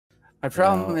My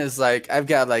problem is like I've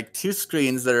got like 2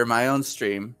 screens that are my own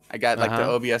stream. I got like the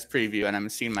OBS preview, and I'm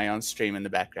seeing my own stream in the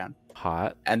background.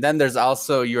 Hot. And then there's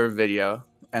also your video,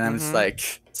 and I'm just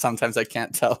like sometimes I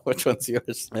can't tell which one's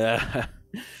yours. Yeah.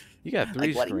 You got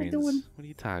 3 Like, screens. what are you doing? What are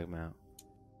you talking about?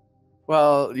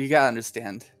 Well, you gotta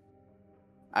understand,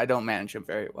 I don't manage them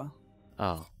very well.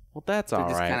 Oh, well, that's They're all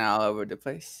just right. kind of all over the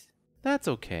place. That's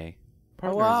okay.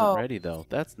 Partner isn't ready though.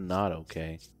 That's not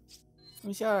okay.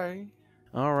 I'm sorry.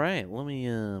 All right, let me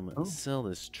sell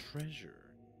this treasure.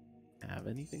 Have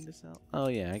anything to sell? Oh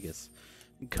yeah, I guess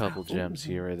a couple gems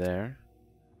here or there.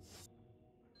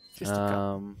 Just a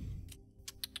couple.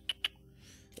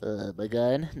 My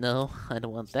gun? No, I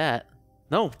don't want that.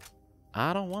 No,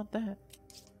 I don't want that.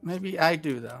 Maybe I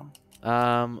do though.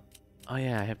 Oh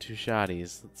yeah, I have 2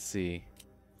 shotties. Let's see.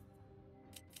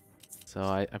 So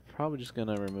I'm probably just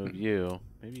gonna remove you.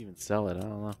 Maybe even sell it. I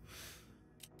don't know.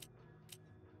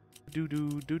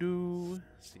 Doo-doo.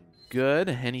 Seems good.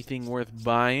 Anything worth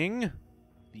buying?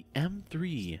 The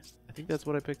M3. I think that's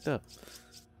what I picked up.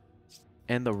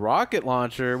 And the rocket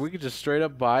launcher. We could just straight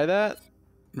up buy that.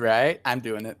 Right? I'm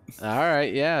doing it. All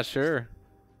right. Yeah, sure.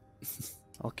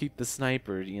 I'll keep the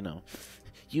sniper, you know.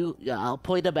 I'll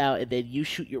point them out and then you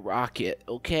shoot your rocket,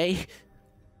 okay?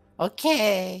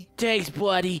 Okay. Thanks,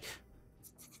 buddy.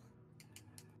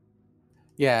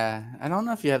 Yeah, I don't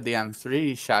know if you have the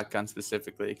M3 shotgun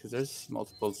specifically, because there's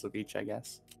multiples of each, I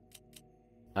guess.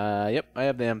 Yep, I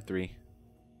have the M3.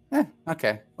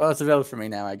 Okay. Well, it's available for me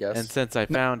now, I guess. And since I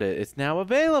found it, it's now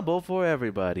available for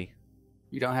everybody.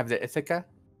 You don't have the Ithaca?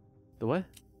 The what?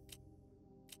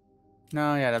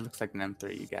 No, yeah, that looks like an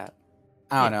M3 you got.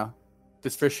 I don't know.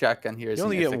 This first shotgun here is You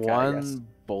only an get Ithaca, 1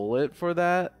 bullet for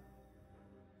that?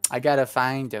 I gotta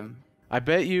find him. I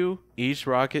bet you each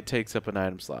rocket takes up an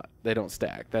item slot. They don't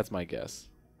stack. That's my guess.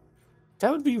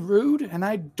 That would be rude, and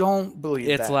I don't believe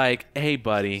that. It's like, hey,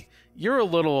 buddy, you're a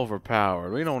little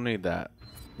overpowered. We don't need that.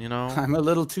 You know? I'm a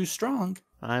little too strong.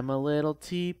 I'm a little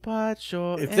teapot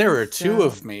short. If there were 2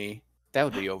 of me, that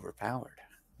would be overpowered.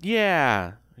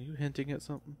 Yeah. Are you hinting at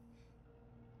something?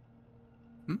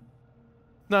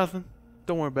 Nothing.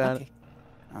 Don't worry about it.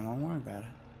 I don't worry about it.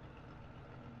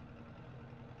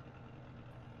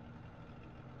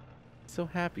 So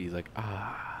happy. He's like,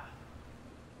 ah.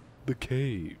 The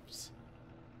caves.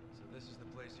 So this is the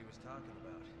place he was talking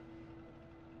about.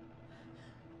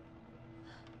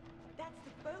 That's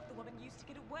the boat the woman used to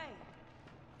get away.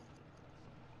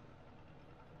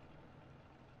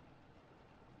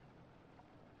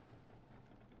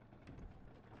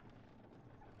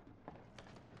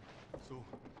 So,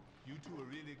 you two are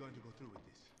really going to go through with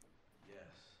this?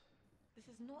 Yes. This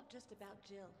is not just about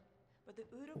Jill, but the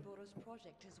Ouroboros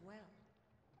project as well.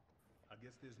 I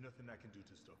guess there's nothing I can do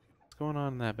to stop you. What's going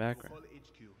on in that background? Call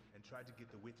HQ and try to get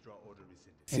the withdrawal order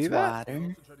rescinded. See that? Water. I'll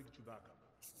also try to get you back up.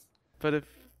 But if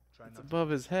Try it's not to above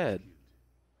get his head.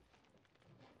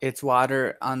 It's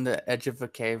water on the edge of a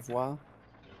cave wall.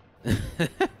 I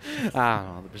don't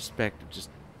know. The perspective just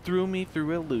threw me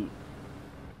through a loop.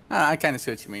 I kind of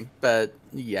see what you mean, but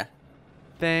yeah.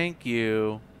 Thank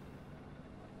you.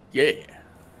 Yeah.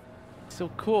 So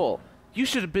cool. You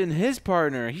should have been his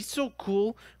partner. He's so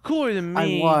cool. Cooler than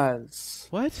me. I was.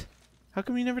 What? How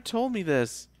come you never told me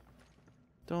this?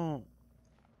 Don't.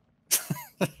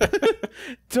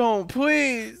 Don't,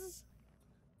 please.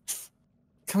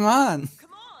 Come on. Come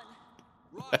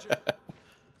on! Roger.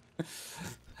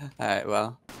 All right,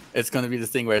 well, it's going to be the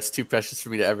thing where it's too precious for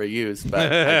me to ever use,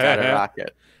 but I got a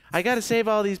rocket. I gotta save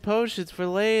all these potions for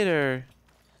later.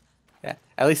 Yeah,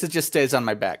 at least it just stays on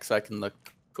my back so I can look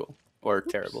cool or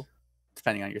terrible,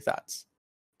 depending on your thoughts.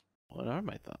 What are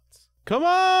my thoughts? Come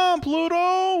on,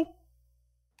 Pluto!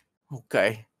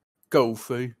 Okay, go,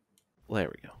 Fee. There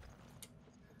we go.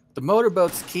 The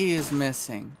motorboat's key is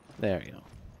missing. There you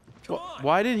go.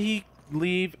 Why did he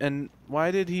leave and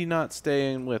why did he not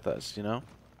stay in with us, you know?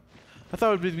 I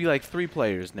thought it would be like 3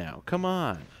 players now. Come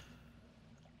on.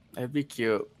 It'd be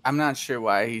cute. I'm not sure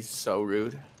why he's so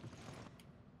rude.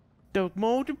 The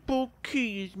motorboat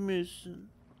key is missing.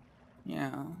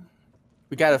 Yeah.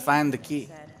 We gotta find the key.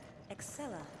 Said,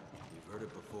 Excella. You've heard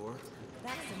it before?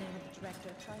 That's the name of the director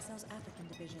of Tricell's African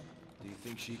division. Do you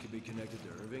think she could be connected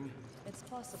to Irving? It's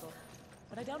possible,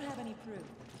 but I don't have any proof.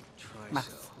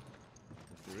 Tricell.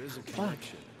 If there is a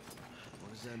connection,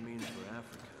 what does that mean for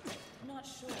Africa? Not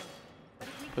sure. But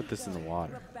if we Put keep this in the going,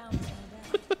 water. we're bound to find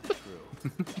out.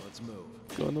 True. Let's move.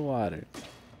 Go in the water.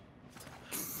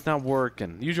 It's not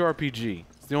working. Use your RPG.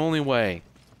 It's the only way.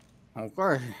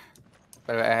 Okay.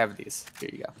 But I have these. Here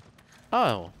you go.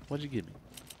 Oh, what'd you give me?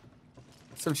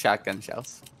 Some shotgun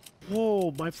shells.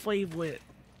 Whoa, my favorite.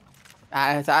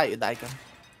 I thought you'd like them.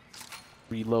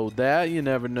 Reload that. You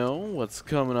never know what's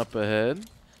coming up ahead.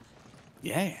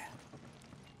 Yeah.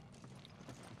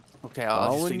 Okay, I'll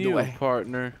just Following lead the you, way.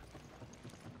 partner.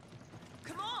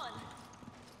 Come on!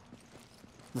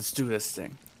 Let's do this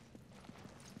thing.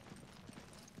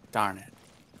 Darn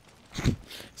it.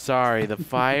 Sorry, the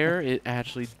fire, it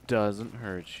actually doesn't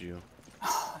hurt you.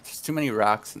 There's too many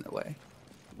rocks in the way.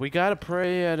 We gotta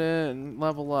pray at it and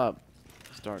level up.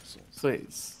 It's Dark Souls.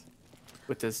 Please.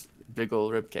 With this big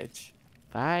old ribcage.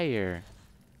 Fire.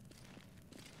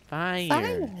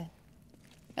 Fire.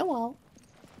 Hello.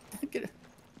 Get it.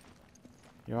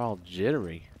 You're all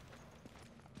jittery.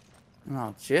 I'm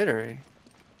all jittery.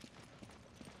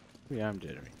 Yeah, I'm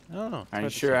jittery. I don't know. Are you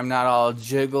sure I'm not all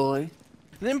jiggly?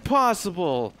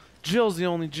 Impossible! Jill's the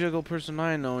only jiggle person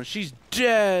I know, and she's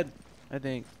dead! I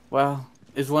think. Well,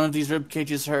 is one of these rib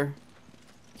cages her?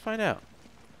 Let's find out.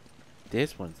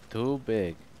 This one's too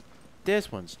big.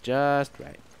 This one's just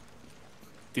right.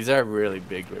 These are really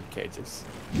big rib cages.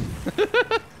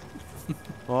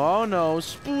 Oh no,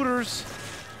 spooters!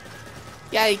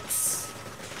 Yikes!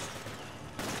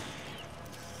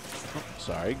 Oh,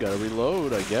 sorry, gotta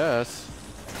reload, I guess.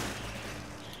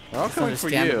 They're all That's coming for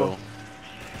you. understandable.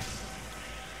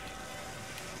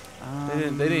 They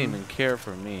didn't even care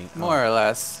for me. More or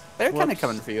less. They're kind of Whoops.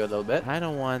 coming for you a little bit. I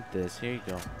don't want this. Here you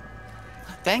go.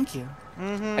 Thank you.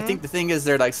 Mm-hmm. I think the thing is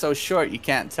they're like so short you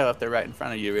can't tell if they're right in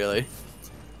front of you really.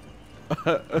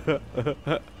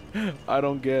 I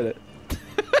don't get it.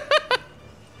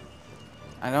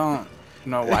 I don't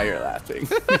know why you're laughing.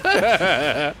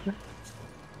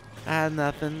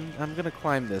 Nothing. I'm gonna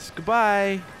climb this.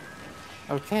 Goodbye.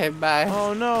 Okay, bye.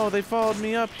 Oh no, they followed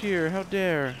me up here. How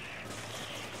dare.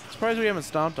 Surprised we haven't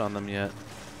stomped on them yet.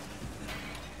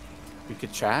 We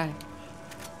could try.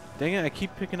 Dang it, I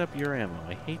keep picking up your ammo.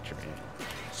 I hate your ammo.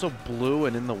 So blue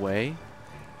and in the way.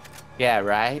 Yeah,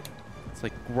 right? It's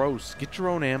like gross. Get your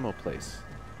own ammo place.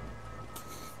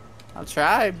 I'll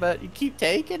try, but you keep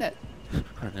taking it.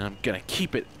 And I'm gonna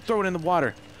keep it. Throw it in the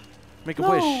water. Make a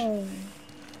wish.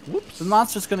 Whoops. The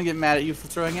monster's gonna get mad at you for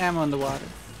throwing ammo in the water.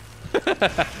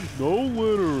 No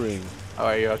littering. Oh,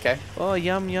 are you okay? Oh,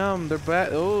 yum yum. They're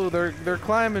oh, they're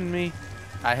climbing me.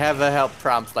 I have a help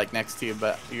prompt like next to you,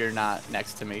 but you're not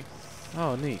next to me.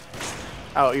 Oh, neat.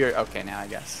 Oh, you're okay now, I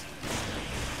guess.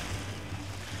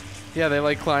 Yeah, they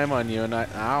like climb on you, and I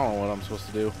don't know what I'm supposed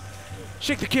to do.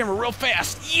 Shake the camera real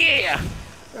fast. Yeah.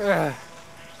 Ugh.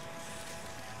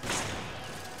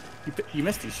 You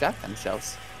missed these shotgun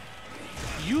shells.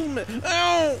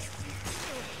 Ow!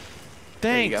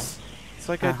 There you go. Thanks. It's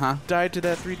like I died to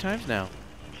that 3 times now.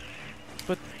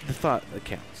 But the thought that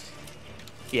counts.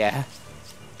 Yeah.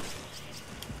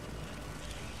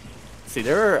 See,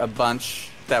 there were a bunch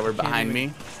that were behind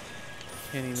me,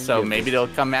 Can't even so get maybe this. they'll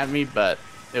come at me, but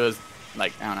it was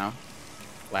like, I don't know,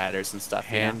 ladders and stuff.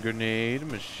 Hand you know? grenade,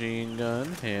 machine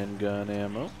gun, handgun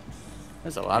ammo.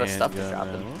 There's a lot of stuff to handgun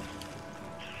drop in. ammo.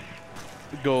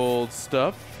 Gold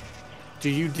stuff. Do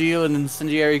you deal in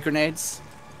incendiary grenades?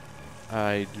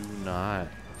 I do not.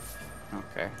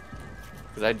 Okay.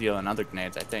 Because I deal in other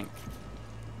grenades, I think.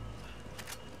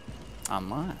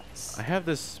 Unless. I have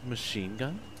this machine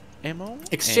gun ammo.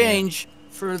 Exchange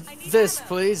for this,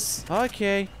 please.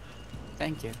 Okay.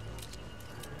 Thank you.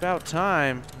 About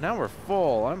time. Now we're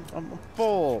full. I'm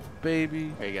full,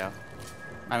 baby. There you go.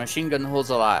 My machine gun holds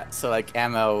a lot, so like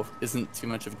ammo isn't too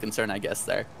much of a concern, I guess.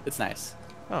 There, it's nice.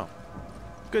 Oh,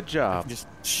 good job. Just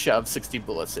shove 60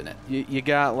 bullets in it. You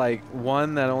got like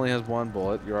one that only has 1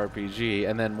 bullet, your RPG,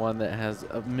 and then one that has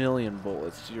 1,000,000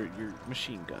 bullets, your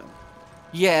machine gun.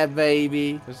 Yeah,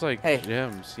 baby. There's like Hey.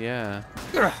 gems, yeah.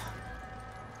 Ugh.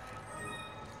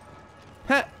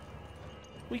 Ha!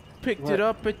 We picked What? it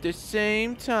up at the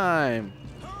same time.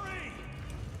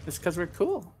 It's because we're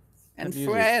cool and That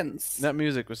music- friends. That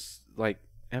music was like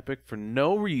epic for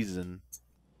no reason.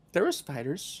 There were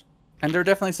spiders, and there were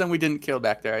definitely some we didn't kill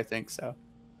back there. I think so.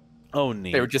 Oh,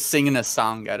 neat. They were just singing a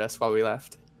song at us while we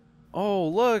left. Oh,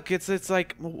 look, it's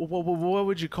like what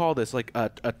would you call this? Like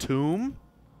a tomb?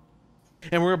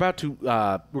 And we're about to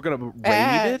we're gonna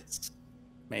raid it.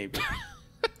 Maybe.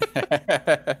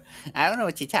 I don't know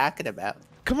what you're talking about.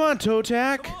 Come on,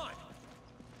 Totak.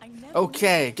 I never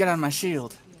Okay, get on my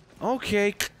shield.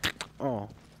 Okay. Oh,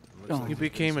 Oh. you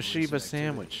became a Shiba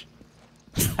sandwich.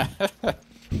 I hope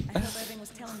Irving was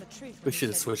telling the truth. We should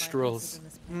have switched roles.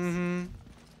 Mm-hmm.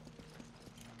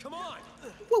 Come on!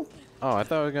 Oh, I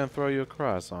thought we were gonna throw you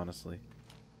across. Honestly,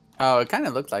 Oh, it kind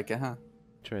of looked like it, huh?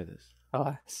 try this.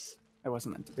 Oh, it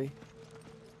wasn't meant to be.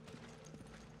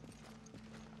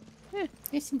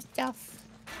 Here's some stuff.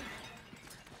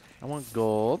 I want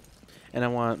gold, and I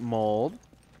want mold.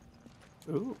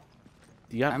 Ooh.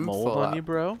 You got I'm mold full on up. you,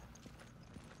 bro?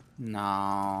 No,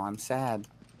 I'm sad.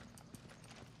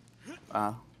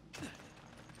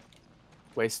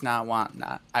 Waste not, want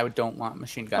not. I don't want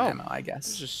machine gun ammo, I guess.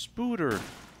 There's a spooter.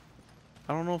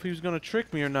 I don't know if he was gonna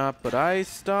trick me or not, but I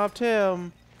stopped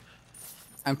him.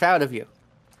 I'm proud of you.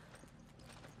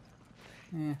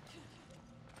 Yeah.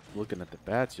 Looking at the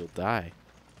bats, you'll die.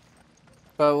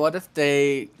 But what if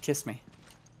they kiss me?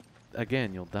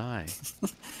 Again, you'll die.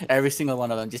 Every single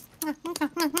one of them just.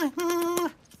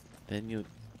 Then you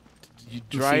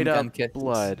dried gun up kisses.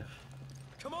 blood.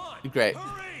 Come on! Great.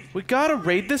 Hurry! We gotta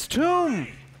raid this tomb.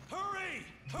 Hurry!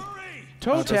 Hurry!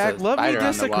 there's Totak, a let me spider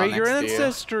on the wall desecrate your next to you.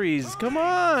 ancestries. Come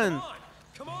on.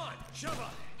 Come on! Sheva!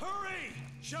 Hurry!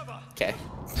 Sheva! Okay.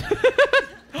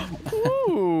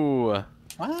 Ooh,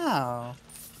 Wow.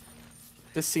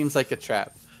 This seems like a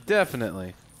trap.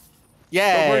 definitely. But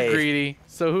Yay! we're greedy,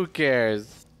 so who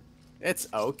cares? It's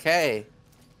okay.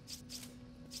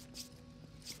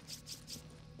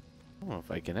 I don't know if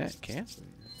I can cancel.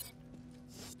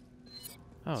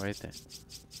 Oh, right there.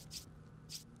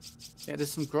 Yeah,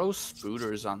 there's some gross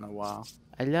spooters on the wall.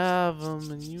 I love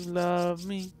them and you love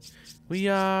me. We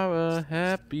are a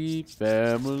happy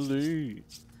family.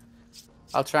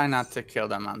 I'll try not to kill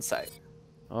them on sight.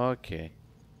 Okay.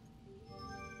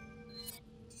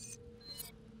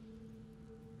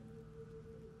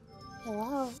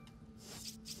 Hello?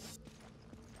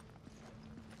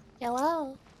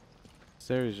 Hello?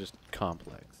 This area's just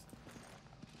complex.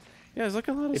 Yeah, there's like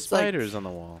a lot of It's like- spiders on the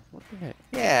wall. What the heck?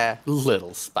 Yeah,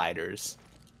 little spiders.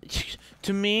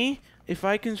 To me, if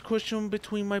I can squish them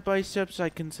between my biceps, I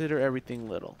consider everything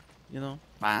little. You know?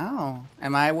 Wow.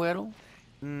 Am I little?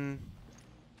 Maybe.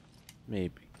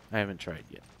 I haven't tried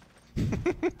yet.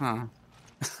 Huh.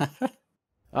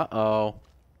 Uh-oh.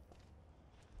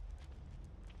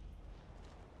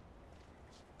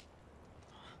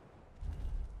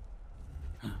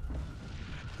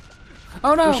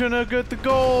 Oh no! We shouldn't have got the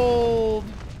gold!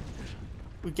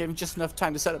 We gave him just enough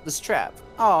time to set up this trap.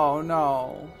 Oh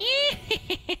no.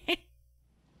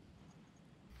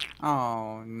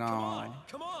 Oh no.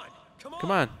 Come on! Come on!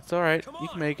 Come on, it's alright. You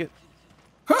can make it.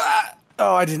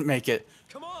 Oh, I didn't make it.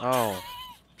 Come on! Oh.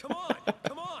 Come on!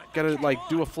 Come on! Gotta, like,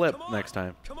 do a flip next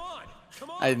time. Come on! Come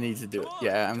on! I need to do it.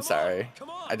 Yeah, I'm Come on, sorry. come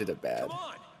on, I did it bad. Come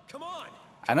on! Come on!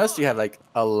 I noticed you have like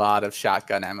a lot of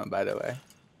shotgun ammo, by the way.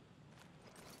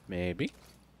 Maybe.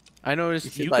 I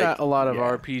noticed should, you like, got a lot of yeah.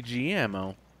 RPG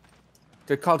ammo.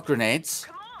 They're called grenades.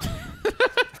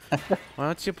 Why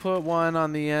don't you put one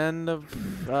on the end of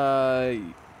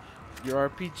your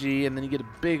RPG and then you get a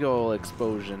big ol'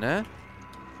 explosion, eh?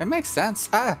 It makes sense.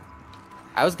 Ah.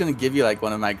 I was gonna give you like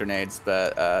one of my grenades,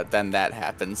 but then that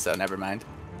happened, so never mind.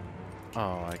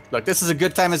 Oh, Look, this is a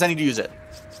good time as any to use it.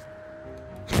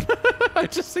 I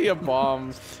just see a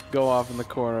bomb go off in the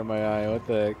corner of my eye. What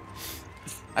the heck?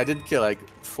 I did kill like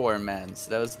 4 men, so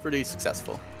that was pretty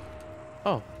successful.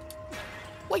 Oh,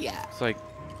 Well, yeah. it's like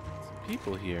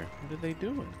people here. What are they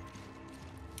doing?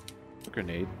 A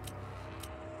grenade.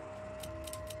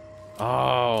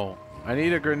 Oh, I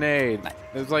need a grenade. Nice.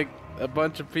 There's like a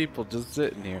bunch of people just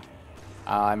sitting here.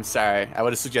 I'm sorry. I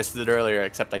would have suggested it earlier,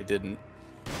 except I didn't.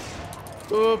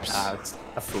 Oops. It's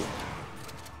a fool.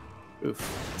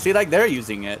 Oof. See, like they're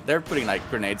using it. They're putting like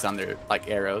grenades on their like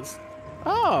arrows.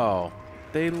 Oh,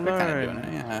 they They're kind of doing learned.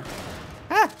 it. Yeah.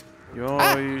 Ah!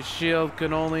 Your shield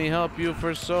can only help you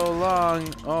for so long.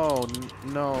 Oh,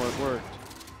 no, it worked.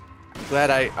 I'm glad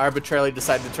I arbitrarily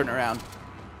decided to turn around.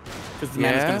 Because the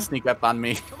man is Yeah? gonna sneak up on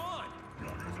me. Come on!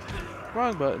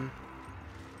 Wrong button.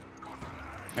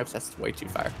 Oops, that's way too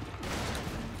far.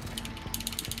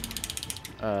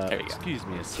 There you go. Excuse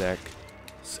me a sec.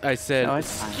 I said, No,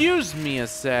 it's fine. excuse me a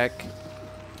sec.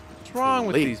 What's wrong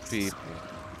with these Please. people?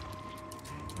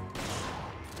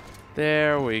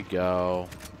 There we go.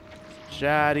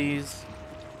 Shotties.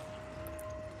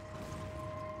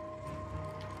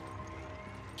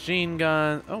 Machine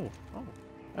gun. Oh,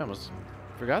 I almost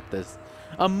forgot this.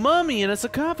 A mummy in a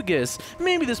sarcophagus.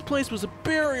 Maybe this place was a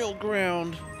burial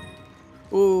ground.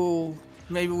 Ooh,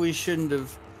 maybe we shouldn't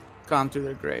have gone through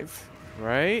their grave.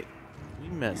 Right? We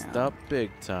messed Yeah. up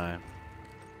big time.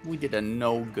 We did a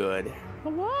no good.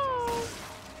 Hello?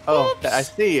 Oh, Oops. I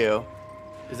see you.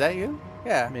 Is that you?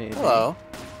 Yeah. Maybe. Hello.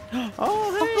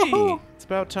 Oh, hey! It's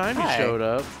about time you Hi. showed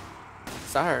up.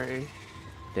 Sorry.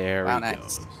 There Wow, he nice.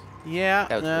 goes. Yeah,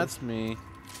 That was that's me.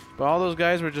 But all those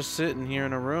guys were just sitting here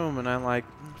in a room, and I'm like,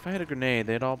 if I had a grenade,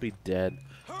 they'd all be dead.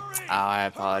 Hurry! Oh, I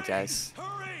apologize.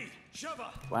 Hurry! Sheva!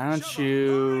 Why don't Sheva!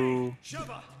 you...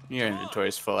 Sheva! Your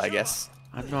inventory's full, I guess.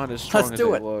 I'm not as strong Let's as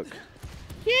do I it. look.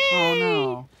 Oh,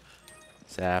 no.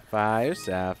 Sapphires,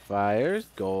 sapphires,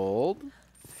 gold.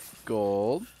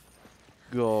 Gold.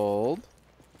 Gold.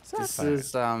 This Sapphire.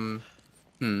 is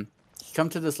You come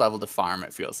to this level to farm,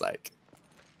 it feels like.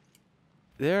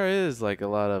 There is like a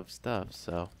lot of stuff,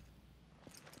 so.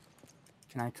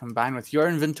 Can I combine with your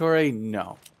inventory?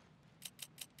 No.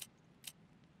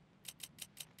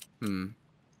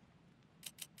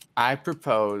 I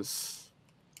propose,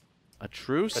 A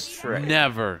truce? A trade.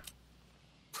 Never.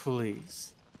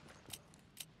 please.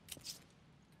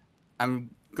 I'm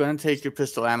gonna take your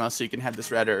pistol ammo so you can have this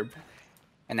red herb.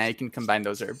 And now you can combine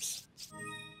those herbs.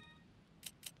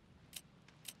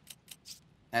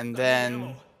 And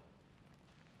then,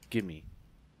 Give me.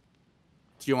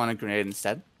 do you want a grenade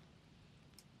instead?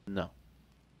 No.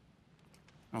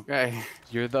 Okay.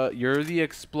 You're the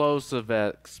explosive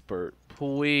expert.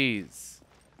 Please.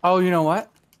 Oh, you know what?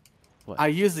 What? I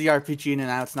use the RPG and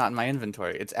now it's not in my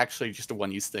inventory. It's actually just a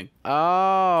one-use thing.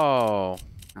 Oh.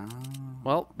 Oh.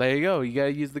 Well, there you go. You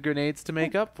gotta use the grenades to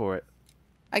make up for it.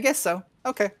 I guess so.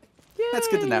 Okay. That's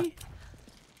good to know. Yay.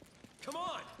 Come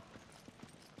on!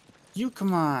 You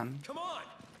come on. Come on!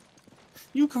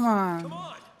 You come on. Come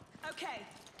on! Okay.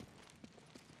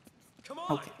 Come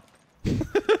on! Okay.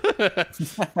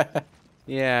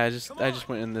 Yeah, I just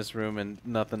went in this room and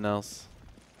nothing else.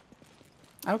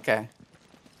 Okay.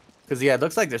 Because, yeah, it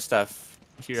looks like there's stuff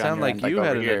here on Sound your like end, you had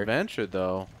over an here. adventure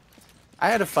though. I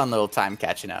had a fun little time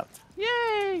catching up.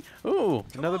 Yay! Ooh,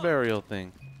 another on. burial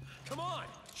thing. Come on!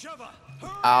 Shove her!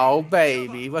 Hurry! Oh,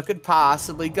 baby. What could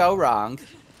possibly go wrong?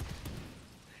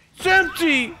 It's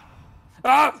empty!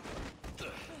 Ah!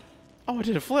 Oh, I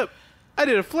did a flip. I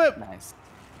did a flip. Nice.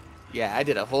 Yeah, I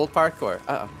did a whole parkour.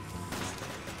 Uh-oh.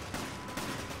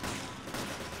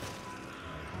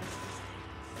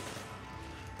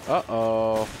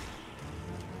 Uh-oh.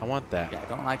 I want that. Yeah, I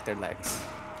don't like their legs.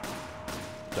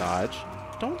 Dodge.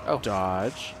 Don't Oh.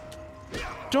 dodge.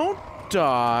 Don't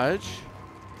dodge.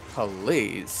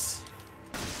 Please.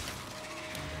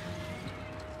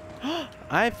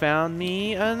 I found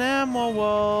me an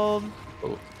emerald.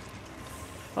 Oh.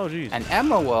 Oh, jeez. An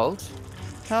emerald?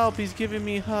 Help, he's giving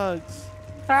me hugs.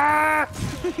 Ah!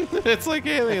 It's like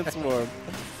Alien Swarm.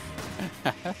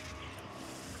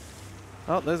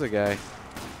 Oh, there's a guy.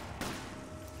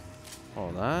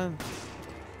 Hold on.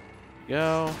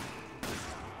 Go.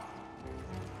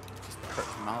 Hurt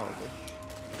him all over.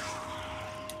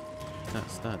 Not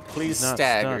stunned. Please He's not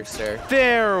stagger, stunned. sir.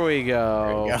 There we There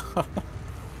go. we go.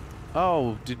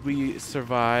 Oh, did we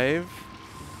survive?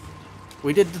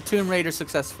 We did the Tomb Raider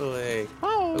successfully.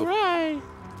 All Ooh. right.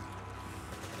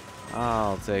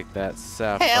 I'll take that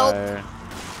sapphire.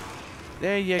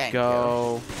 There you Thank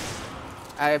go.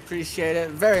 I appreciate it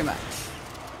very much.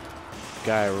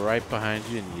 Guy right behind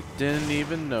you and you didn't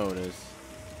even notice.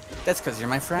 That's because you're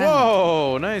my friend.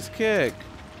 Whoa, nice kick.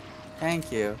 Thank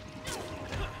you.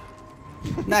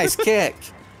 Nice kick.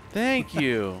 Thank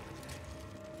you.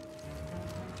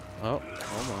 Oh,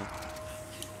 hold on.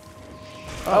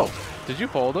 Oh, did you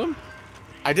hold him?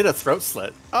 I did a throat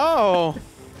slit. Oh,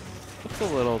 that's a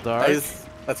little dark.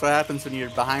 That's what happens when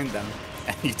you're behind them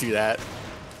and you do that.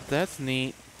 That's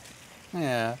neat.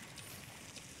 Yeah.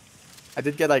 I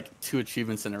did get like 2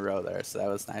 achievements in a row there, so that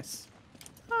was nice.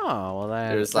 Oh, well,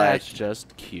 There's that's like-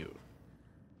 just cute.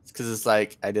 It's because it's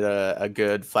like I did a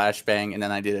good flashbang and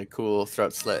then I did a cool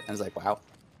throat slit. And I was like, wow,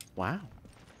 Wow.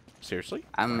 Seriously?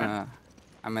 I'm Alright.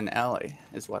 I'm an Ellie,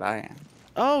 is what I am.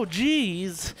 Oh,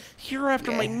 jeez. You're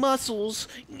after my Yeah. muscles.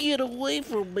 Get away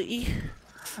from me.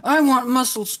 I want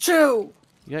muscles too.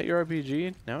 You got your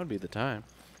RPG? Now would be the time.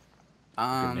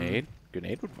 Grenade?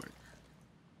 Grenade would work.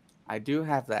 I do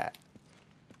have that.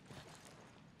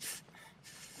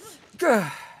 Gah.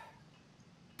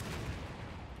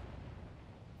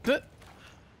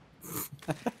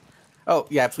 Oh,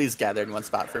 yeah, please gather in one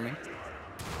spot for me.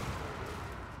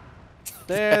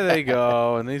 There they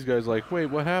go. And these guys like, wait,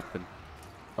 what happened?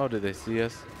 Oh, did they see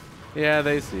us? Yeah,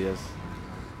 they see us.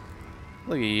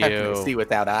 Look at How can I see you.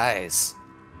 without eyes?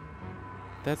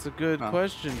 That's a good Huh.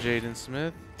 question, Jaden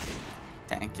Smith.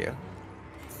 Thank you.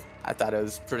 I thought it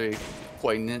was pretty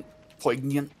poignant.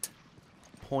 Poignant?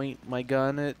 Point my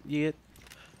gun at it.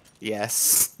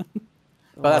 Yes. A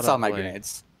But that's lot all of, my like,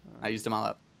 grenades. I used them all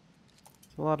up.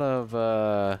 A lot of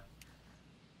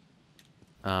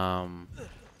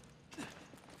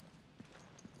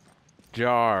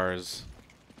jars.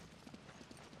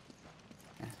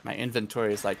 My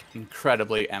inventory is like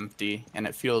incredibly empty, and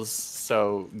it feels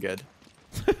so good.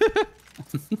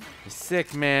 You're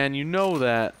sick, man. You know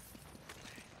that.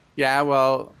 Yeah,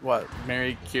 well, what?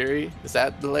 Mary Curie? Is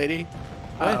that the lady?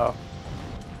 What? Uh-oh.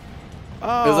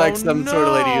 Oh, It was like some sort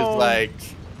of lady who's no. like,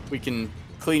 we can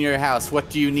clean your house. What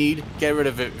do you need? Get rid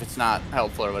of it if it's not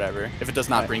helpful or whatever. If it does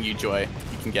not bring you joy,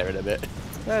 you can get rid of it.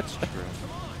 That's true.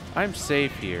 I'm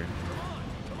safe here.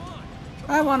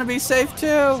 I want to be safe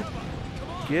too.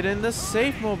 Get in the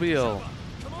safe mobile.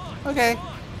 Okay.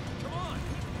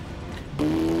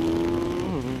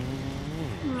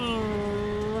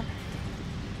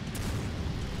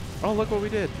 Oh, look what we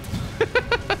did.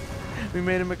 We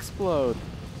made him explode.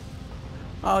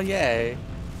 Oh, yay.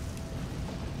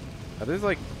 Are there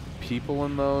like people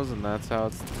in those and that's how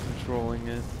it's controlling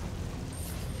it?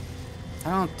 I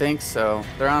don't think so.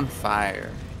 They're on fire.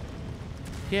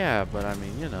 Yeah, but I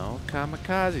mean, you know,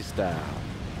 kamikaze style.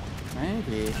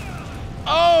 Maybe.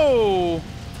 Oh!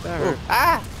 That hurt.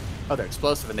 Ah! Oh, they're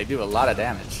explosive and they do a lot of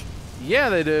damage. Yeah,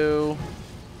 they do.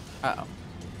 Uh-oh.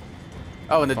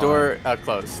 Oh, and the door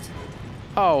closed.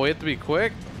 Oh, we have to be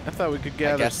quick? I thought we could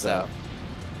gather I guess stuff. so.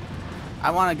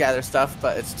 I want to gather stuff,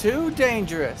 but it's too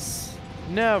dangerous.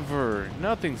 Never.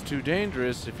 Nothing's too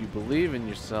dangerous if you believe in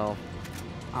yourself.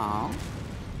 Aw.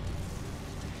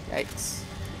 Yikes.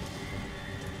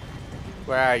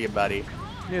 Where are you, buddy?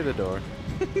 Near the door.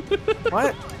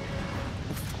 What?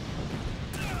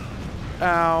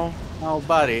 Ow. Oh,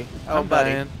 buddy. Oh, I'm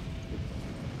buddy. dying.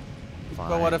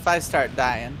 But what if I start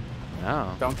dying?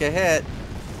 No. Don't get hit.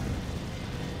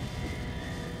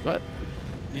 What?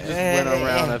 You just went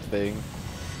around a thing.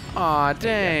 Aw,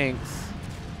 thanks.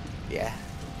 Yeah.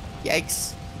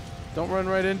 Yikes. Don't run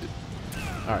right into...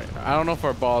 Alright, I don't know if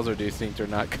our balls are desynced or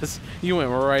not, because you went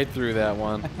right through that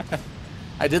one.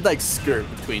 I did like skirt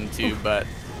between two, but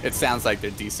it sounds like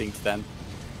they're desynced then.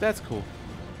 That's cool.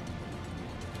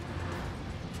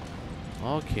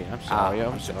 Okay, I'm sorry,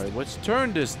 I'm sorry. Let's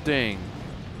turn this thing.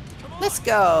 Let's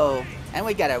go. And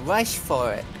we gotta rush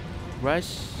for it.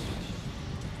 Rush.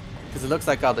 Because it looks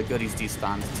like all the goodies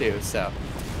despawned too, so.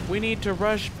 We need to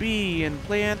rush B and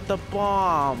plant the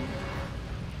bomb.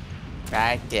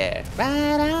 Right there.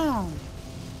 Right on.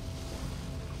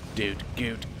 Doot,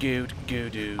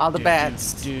 All the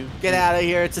bats. Get out of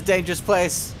here. It's a dangerous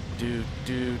place. I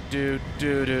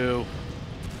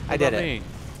did it. Me?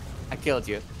 I killed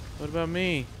you. What about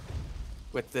me?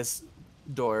 With this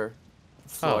door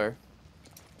floor.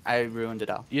 I ruined it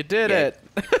all. You did Yay. it.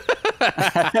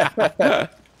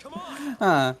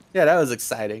 Yeah, that was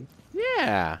exciting.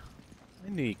 Yeah. I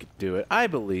knew you could do it. I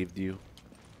believed you.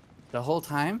 The whole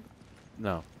time?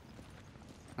 No.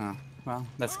 Oh, well,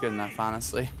 that's good enough,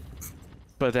 honestly.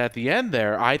 But at the end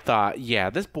there, I thought, yeah,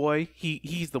 this boy,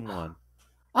 he's the one.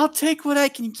 I'll take what I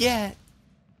can get.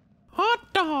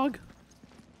 Hot dog.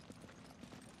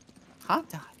 Hot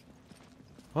dog.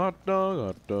 Hot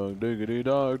dog, diggity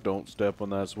dog. Don't step on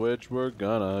that switch, we're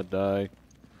gonna die.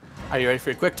 Are you ready for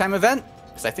your quick time event?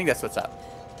 Because I think that's what's up.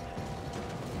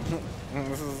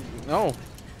 No.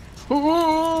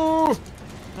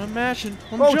 I'm mashing.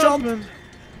 I'm jump. jumping.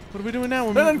 What are we doing now?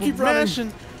 We're Keep running.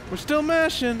 mashing. We're still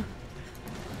mashing.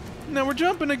 Now we're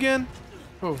jumping again.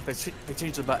 Oh, they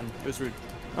changed the button. It was rude.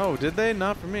 Oh, did they?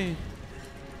 Not for me.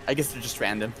 I guess they're just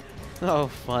random. Oh,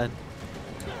 fun.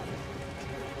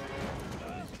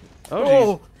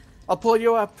 Oh, I'll pull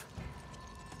you up.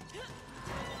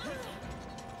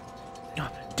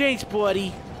 Thanks,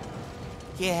 buddy.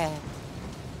 Yeah.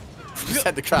 Just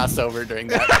had to cross over during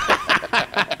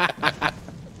that.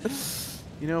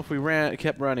 You know, if we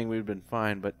kept running, we'd have been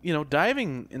fine. But, you know,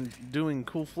 diving and doing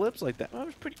cool flips like that, that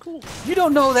was pretty cool. You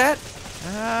don't know that.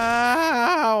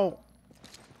 Ow!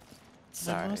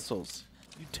 Sorry. My muscles.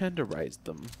 You tenderized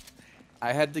them.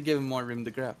 I had to give him more room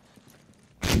to grow.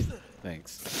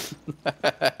 Thanks.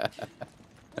 What's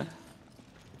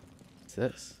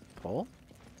this? Pole?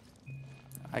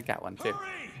 I got one too.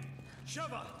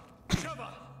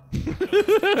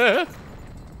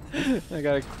 I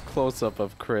got a close-up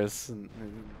of Chris, and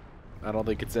I don't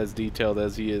think it's as detailed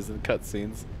as he is in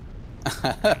cutscenes.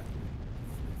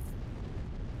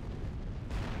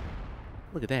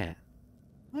 Look at that.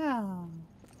 Wow.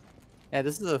 Yeah,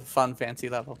 this is a fun, fancy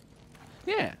level.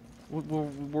 Yeah.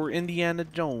 We're Indiana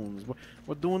Jones.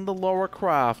 We're doing the Lara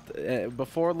Croft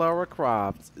before Lara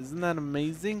Croft. Isn't that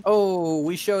amazing? Oh,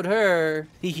 we showed her.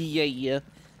 Yeah.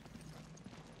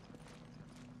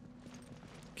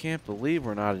 Can't believe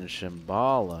we're not in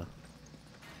Shambhala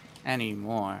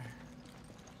Anymore.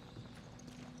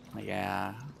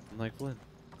 Yeah. like what?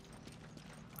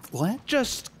 What?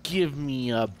 Just give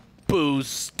me a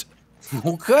boost.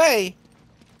 Okay.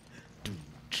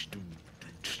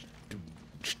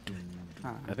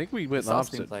 I think we went This in all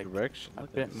opposite seems like direction. A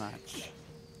bit much.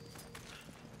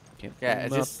 Can't Yeah, feel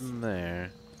it's just- nothing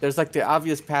there. There's like the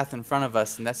obvious path in front of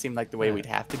us, and that seemed like the way we'd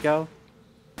have to go.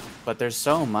 But there's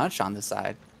so much on the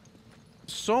side.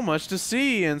 So much to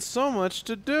see and so much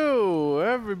to do.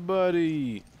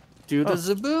 Everybody. Do the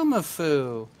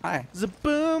Zaboomafoo. Hi.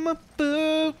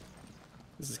 Zaboomafoo.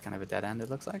 This is kind of a dead end, it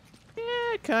looks like.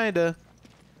 Yeah, kinda.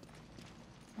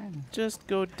 Just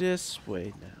go this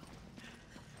way now.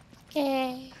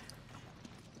 Okay.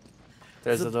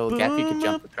 There's a little gap you can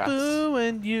jump across. Zaboomafoo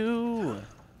and you.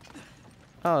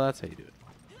 Oh, that's how you do it.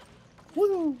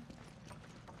 Woo!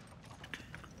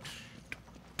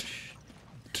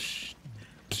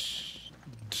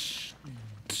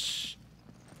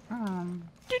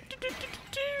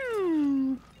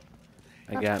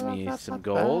 I got me some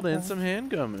gold and some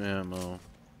handgun ammo. Well,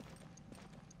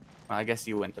 I guess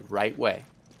you went the right way.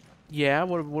 Yeah,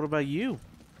 what about you?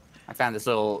 I found this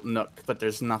little nook, but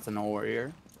there's nothing over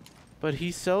here. But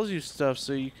he sells you stuff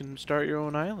so you can start your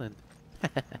own island.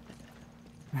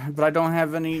 But I don't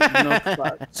have any nook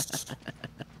spots.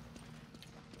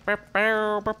 It's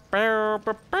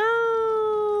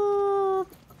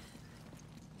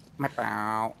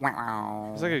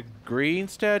like a green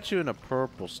statue and a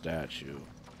purple statue.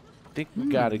 I think we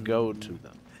gotta go to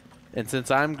them. And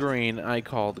since I'm green, I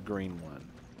call the green one.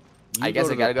 I guess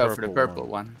I gotta go for the purple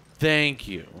one. Thank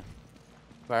you.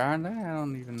 Where are they? I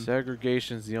don't even...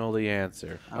 Segregation's the only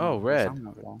answer. Oh, red.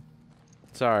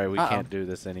 Sorry, we can't do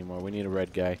this anymore. We need a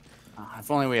red guy.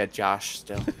 If only we had Josh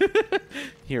still.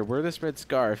 Here, wear this red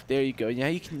scarf. There you go. Now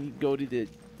you can go to the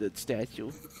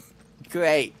statue.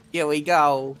 Great. Here we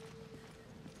go.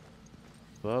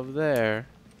 Above there.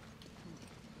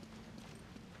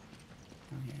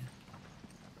 Oh,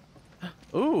 yeah.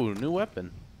 Ooh, new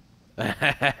weapon.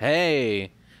 Hey,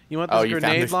 you want this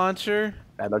grenade launcher?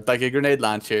 That looked like a grenade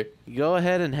launcher. Go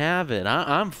ahead and have it.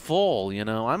 I'm full, you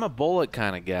know. I'm a bullet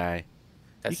kind of guy.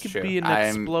 That's you true. could be an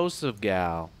explosive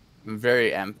gal. I'm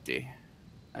very empty.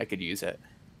 I could use it.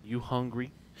 You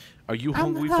hungry? Are you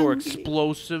hungry for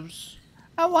explosives?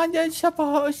 I want the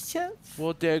explosives.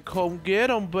 Well, then come get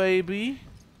them, baby.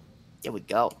 Here we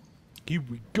go. Here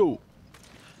we go.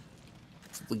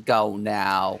 Here we go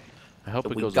now. I hope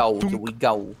Here it we goes. go. Here we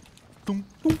go. Thunk,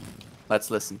 thunk.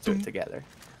 Let's listen to it together.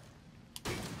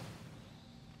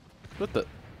 What the?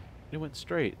 It went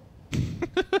straight.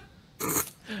 I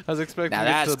was expecting Now it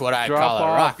that's to what I drop call a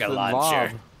off rocket and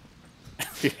launcher. lob.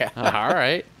 Yeah. All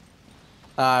right.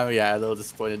 Yeah, a little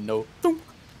disappointed. No.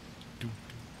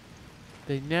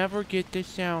 They never get the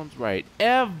sounds right.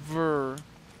 Ever.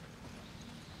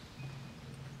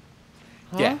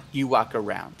 Huh? Yeah, you walk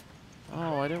around.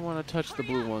 Oh, I didn't want to touch the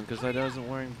blue one because I wasn't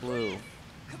wearing blue.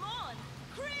 Come on,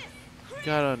 Chris!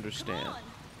 Gotta understand. Come on,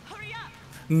 hurry up!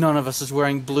 None of us is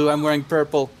wearing blue. I'm wearing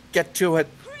purple. Get to it.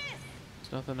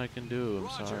 There's nothing I can do.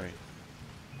 I'm sorry.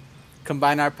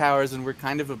 Combine our powers and we're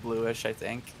kind of a bluish, I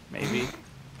think. Maybe.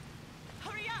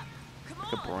 Hurry up! Come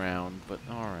Like a on! brown, but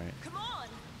alright. Come on!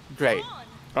 Great. Come on.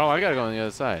 Oh, I gotta go on the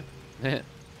other side. I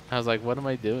was like, what am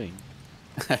I doing?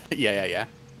 Yeah.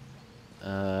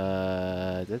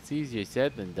 That's easier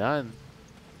said than done.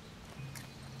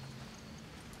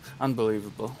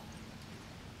 Unbelievable.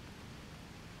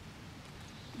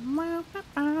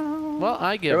 Well,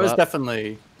 I give It was up.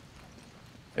 definitely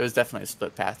a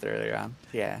split path earlier on.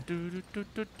 Yeah.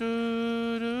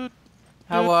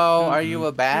 Hello, are you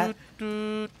a bat?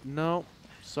 No,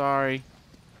 sorry.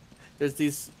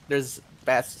 There's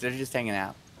bats. They're just hanging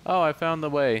out. Oh, I found the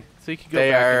way. So you can go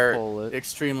They back are and pull it.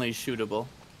 extremely shootable.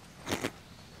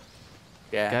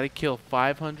 Yeah. Gotta kill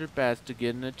 500 bats to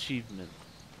get an achievement.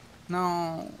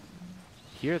 No.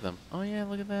 Hear them. Oh yeah,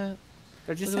 look at that.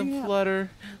 They're just Look at hanging them out. flutter.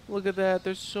 Look at that.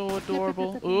 They're so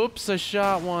adorable. Oops, I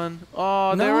shot one.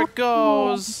 Oh, No. there it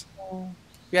goes.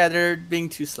 Yeah, they're being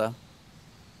too slow.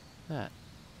 That.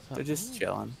 They're just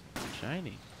chilling.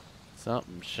 Shiny.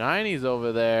 Something shiny's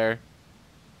over there.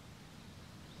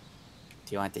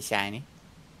 Do you want the shiny?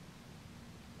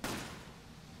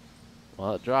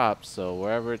 Well, it dropped, so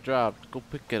wherever it dropped, go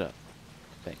pick it up.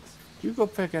 Thanks. You go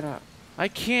pick it up. I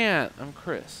can't. I'm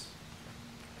Chris.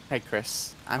 Hey,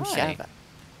 Chris. I'm Hi. Shava.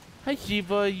 Hi,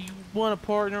 Shiva. You want a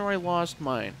partner? I lost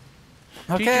mine.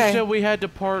 Teacher Okay. said we had to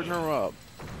partner up.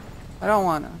 I don't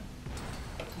want to.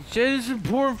 He said it's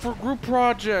important for group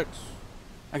projects.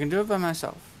 I can do it by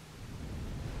myself.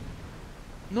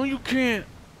 No, you can't.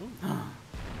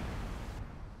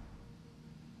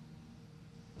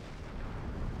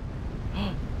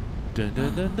 Dun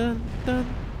dun dun dun dun.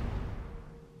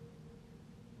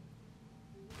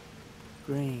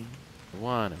 Green.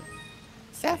 One.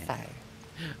 Sapphire.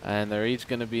 And they're each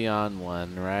gonna be on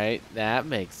one, right? That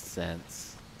makes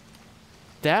sense.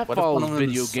 That What if follows one of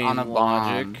video them's game on a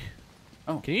logic. bomb?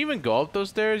 Oh. Can you even go up those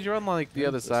stairs? You're on like the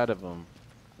other side of them.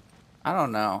 I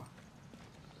don't know.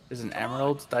 There's an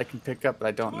emerald that I can pick up, but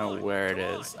I don't know where it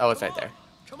is. Oh, it's right there.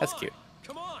 That's cute.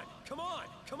 Come on, come on,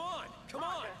 come on, come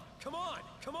on, come on,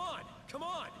 come on, come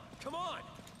on, come on,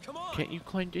 come on. Can't you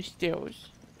climb the stairs?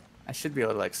 I should be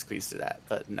able to like squeeze to that,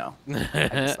 but no. I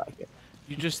just like it.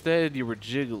 You just said you were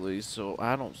jiggly, so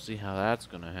I don't see how that's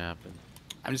gonna happen.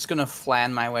 I'm just gonna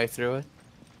flan my way through it.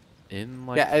 In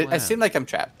like Yeah, I flan. seem like I'm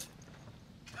trapped.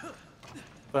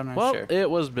 But I'm not Well, sure. it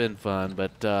was been fun,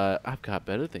 but I've got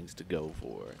better things to go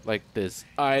for, like this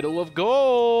idol of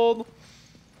gold.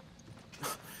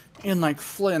 In like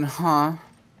Flynn, huh?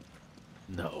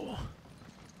 No.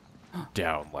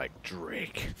 Down like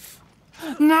Drake.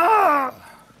 No!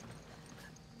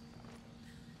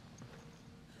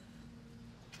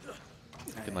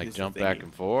 You can like jump back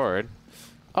and forward.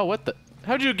 Oh, what the?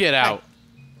 How'd you get out?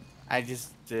 I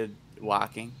just did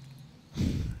walking.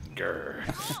 Grr.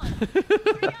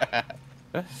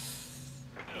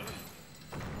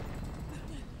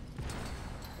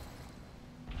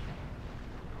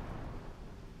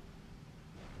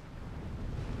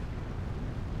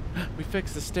 We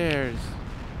fixed the stairs.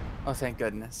 Oh, thank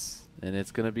goodness. And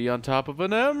it's gonna be on top of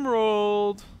an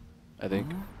emerald, I think.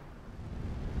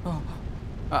 Oh.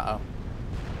 Uh-oh.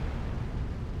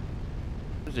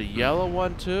 There's a yellow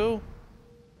one too.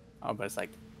 Oh, but it's like...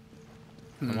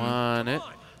 I want it.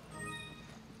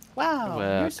 Wow,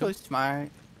 you're so Welcome. smart.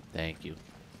 Thank you.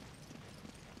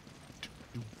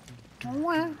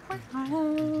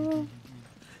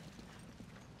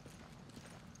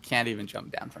 Can't even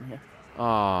jump down from here.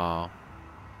 Aw.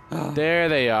 There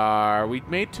they are. We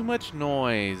made too much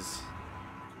noise.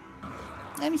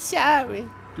 I'm sorry.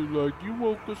 They're like, you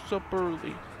woke us up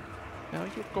early. Now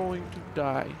you're going to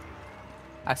die.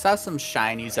 I saw some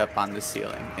shinies up on the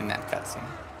ceiling in that cutscene.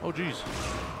 Oh, jeez.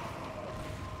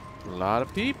 A lot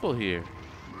of people here.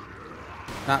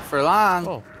 Not for long.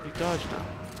 Oh, he dodged it.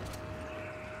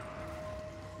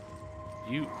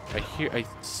 I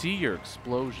see your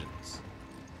explosions.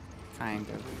 Kind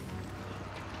of.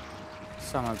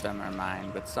 Some of them are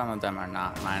mine, but some of them are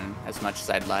not mine as much as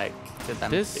I'd like to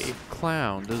them This to be.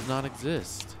 clown does not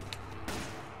exist.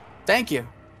 Thank you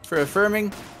for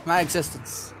affirming my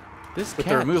existence This with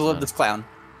cat the removal does of this clown.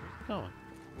 not- No.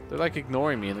 They're like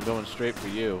ignoring me and they're going straight for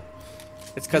you.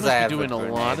 It's because You must I be have doing a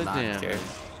grenade lot of launcher. damage.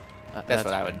 That's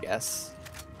what I would guess.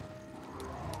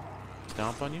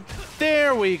 Stomp on you.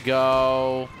 There we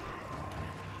go.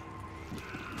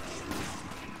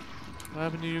 What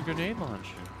happened to your grenade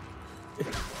launcher?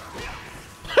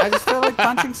 I just feel like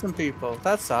punching some people.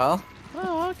 That's all.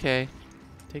 Oh, okay.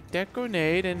 Take that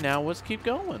grenade and now let's keep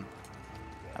going.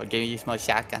 I'll give you some more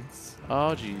shotguns.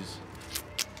 Oh, jeez.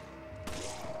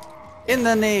 In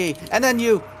the knee, and then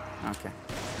you. Okay.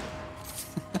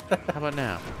 How about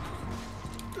now?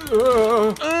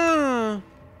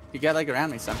 You got like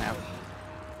around me somehow.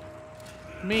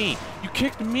 Me. You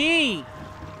kicked me.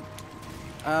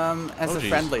 As Oh, a geez.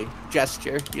 friendly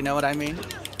gesture, you know what I mean?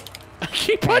 I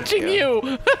keep punching you.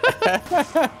 you.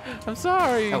 I'm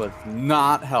sorry. That was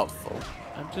not helpful.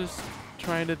 I'm just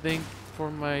trying to think for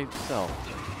myself.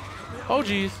 Oh,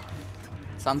 jeez.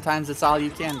 Sometimes it's all you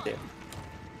can do.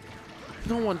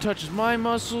 No one touches my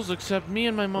muscles except me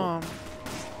and my mom.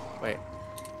 Wait.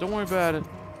 Don't worry about it.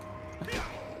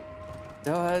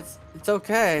 No, it's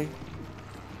okay.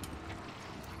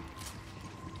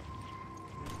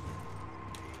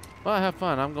 Well, have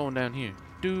fun. I'm going down here.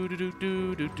 Do do do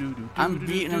do do do do. I'm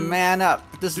beating a man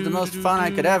up. This is the most fun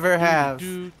I could ever have.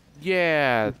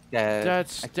 Yeah, Dead.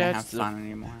 That's- I can't that's have the- fun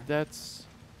anymore. that's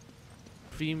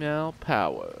female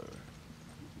power.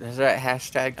 That's right.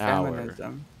 Hashtag Hour.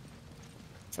 feminism.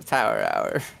 It's a power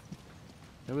hour.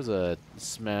 There was a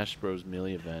Smash Bros.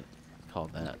 Melee event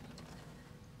called that.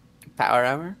 Power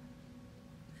hour?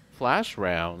 Flash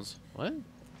rounds. What? You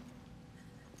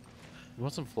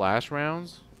want some flash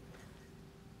rounds?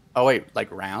 Oh wait, like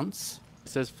rounds? It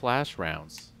says flash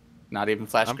rounds. Not even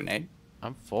flash I'm- grenade.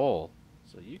 I'm full,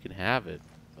 so you can have it.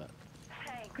 But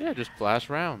yeah, just flash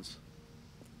rounds.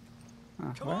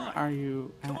 Where are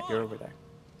you? You're over there.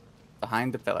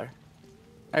 Behind the pillar.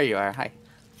 There you are. Hi.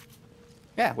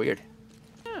 Yeah, weird.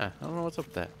 Yeah, I don't know what's up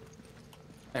with that.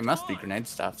 They must be grenade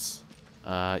stuffs.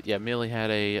 Yeah, Melee had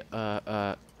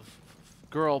a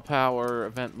girl power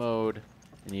event mode,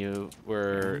 and you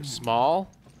were small,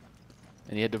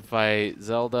 and you had to fight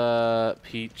Zelda,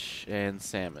 Peach, and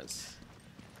Samus.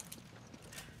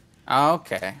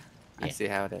 Okay. I Yeah. see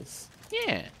how it is.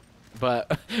 Yeah.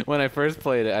 But when I first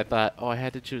played it, I thought, oh, I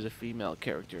had to choose a female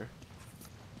character.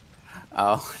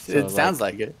 Oh, So, it sounds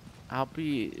like it. I'll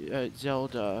be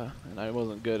Zelda, and I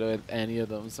wasn't good at any of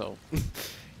them, so it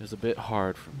was a bit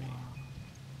hard for me.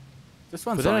 This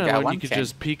one's But then only I got learned one you could chain.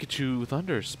 just Pikachu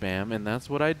Thunder spam, and that's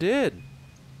what I did.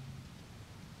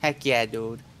 Heck yeah,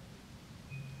 dude.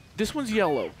 This one's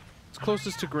yellow. It's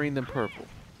closest to green than purple.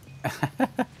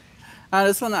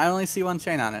 This one, I only see one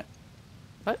chain on it.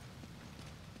 What?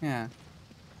 Yeah,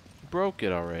 You broke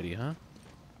it already, huh?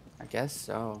 I guess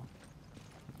so.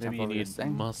 Maybe Jump you over need this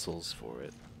thing. muscles for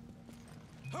it.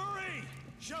 Hurry!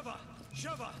 Shova!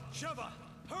 Shova! Shova!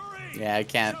 Hurry! Yeah, I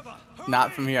can't. Shova!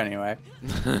 Not Hurry! from here anyway.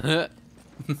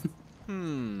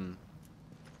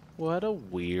 What a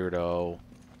weirdo.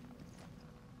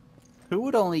 Who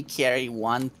would only carry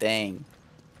one thing?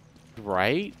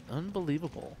 Right?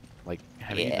 Unbelievable. Like,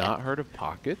 have you Yeah. not heard of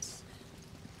pockets?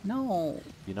 No,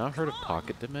 You not heard of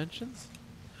pocket dimensions?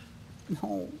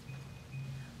 no.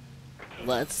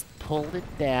 Let's pull it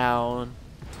down.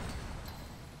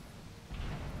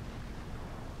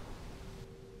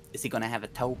 Is he gonna have a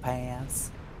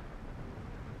topaz?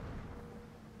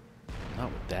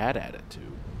 Not with that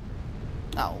attitude.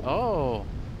 No. Oh.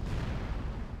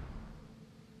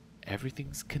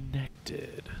 Everything's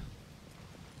connected.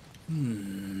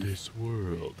 This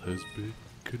world has been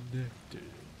connected.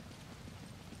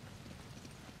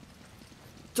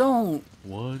 Don't.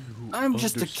 One who I'm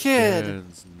just a kid.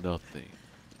 understands nothing.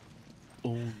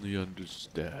 Only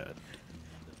understand.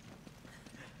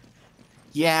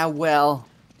 Yeah, well,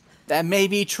 that may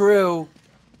be true.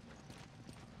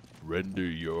 Render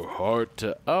your heart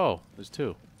to... Oh, there's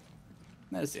two.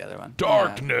 There's the other one.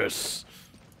 Darkness!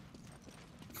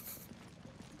 Yeah.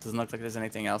 Doesn't look like there's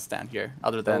anything else down here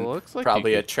other Well, than it looks like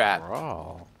probably you a could trap.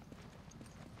 crawl.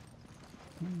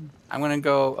 I'm gonna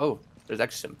go. Oh, there's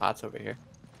actually some pots over here.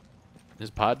 This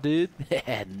pot dude?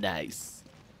 Nice.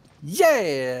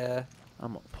 Yeah.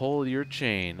 I'm gonna pull your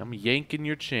chain. I'm yanking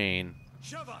your chain.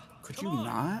 Shova! Could Come you on!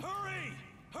 not? Hurry!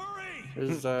 Hurry!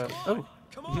 There's oh.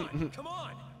 Come on! Come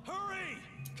on! Hurry!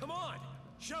 Come on!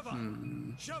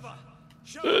 Shova! Shova!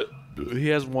 Shova! He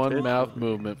has one mouth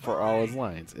movement for all his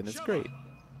lines, and it's great.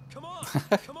 Come on!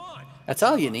 Come on! That's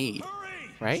all you need. Hurry!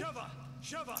 Right? Shova!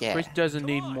 Shova! Yeah. Chris doesn't Come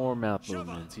need on, more mouth Shova.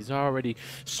 movements. He's already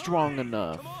strong Hurry!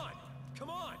 enough. Come on! Come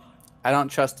on! I don't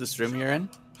trust this room you're in,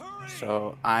 Hurry!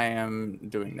 so I am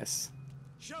doing this.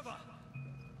 Shova!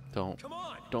 Don't Come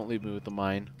on! leave me with the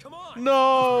mine. Come on!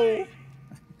 No!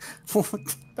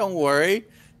 Don't worry,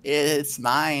 it's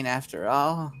mine after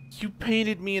all. You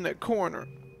painted me in a corner.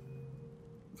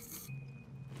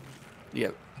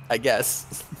 Yep, I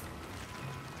guess.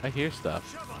 I hear stuff.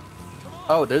 Shova! Come on!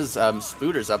 Oh, there's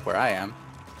spooters up where I am.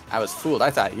 I was fooled. I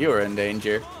thought you were in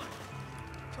danger.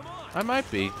 Come on! I might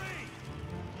be.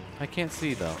 I can't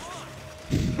see though.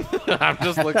 I'm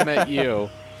just looking at you.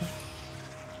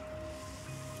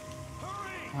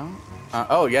 Hurry!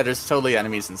 Oh yeah, there's totally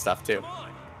enemies and stuff too. Come on!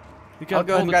 You gotta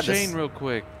go ahead pull and the grab chain this. real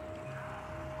quick.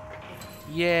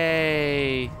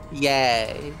 Yay!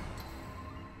 Yay!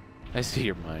 I see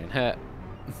your mind. Ha.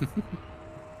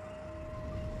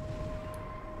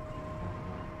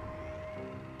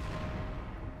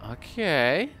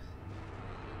 Okay.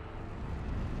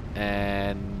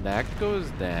 And that goes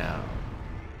down.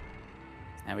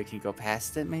 And we can go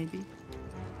past it, maybe.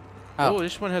 Oh, Oh,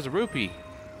 this one has a rupee.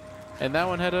 And that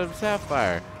one had a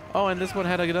sapphire. Oh, and this one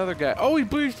had another guy. Oh, he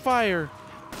breathed fire.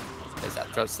 there's that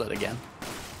throat slit again.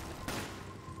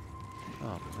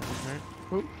 Oh, that hurt.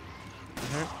 Oop. That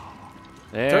hurt.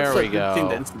 Throat There we slit didn't seem to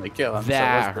go. instantly kill him.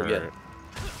 That so it was pretty hurt. good.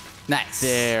 Nice.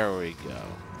 There we go.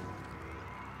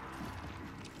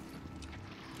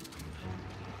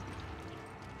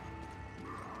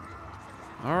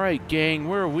 All right, gang,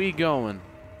 where are we going?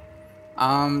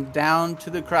 Down to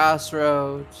the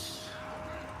crossroads.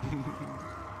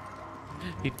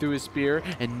 He threw his spear,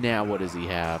 and now what does he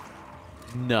have?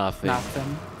 Nothing.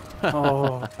 Nothing.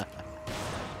 Oh.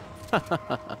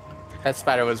 That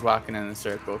spider was walking in a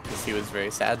circle because he was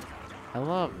very sad. I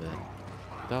love it.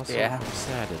 But also Yeah.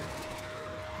 saddened.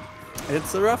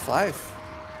 It's a rough life.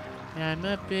 I'm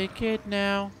a big kid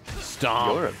now.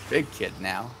 Stomp. You're a big kid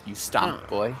now. You stomp,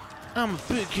 boy. I'm a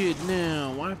big kid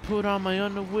now. I put on my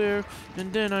underwear,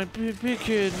 and then I'm a big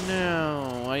kid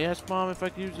now. I asked Mom if I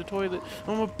could use the toilet.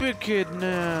 I'm a big kid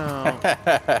now.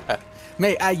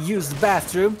 May I use the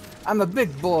bathroom? I'm a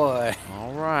big boy.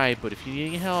 All right, but if you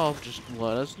need help, just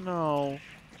let us know.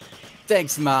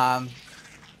 Thanks, Mom.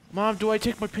 Mom, do I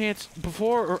take my pants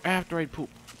before or after I poop?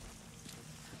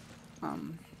 I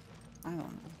don't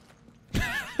know.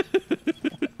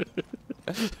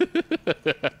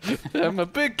 I'm a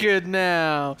big kid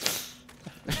now.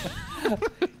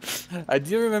 I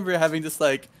do remember having this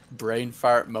like brain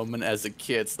fart moment as a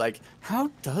kid. It's like, how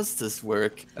does this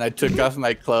work? And I took off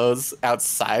my clothes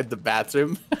outside the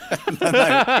bathroom. And then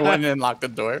I went in and locked the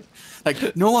door.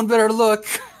 Like, no one better look.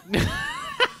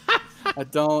 I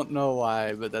don't know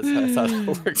why, but that's how I thought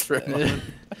it worked for a moment.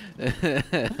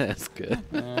 That's good.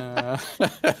 I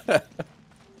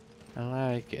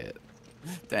like it.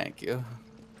 Thank you.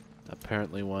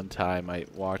 Apparently one time I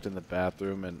walked in the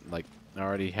bathroom and like I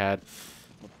already had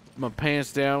my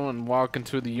pants down and walking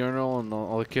to the urinal and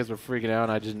all the kids were freaking out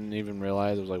and I didn't even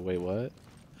realize. I was like, wait, what?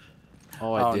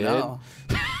 Oh, I did? No.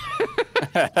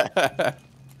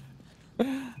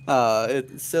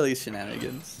 It's silly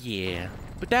shenanigans. Yeah.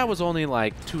 But that was only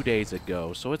like 2 days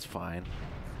ago, so it's fine.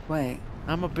 Wait.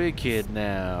 I'm a big kid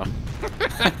now.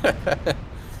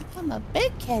 I'm a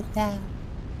big kid now.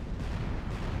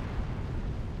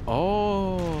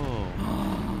 Oh.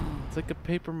 It's like a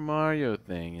Paper Mario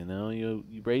thing, you know? You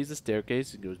raise the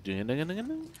staircase, it goes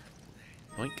doink.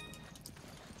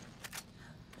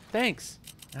 Thanks.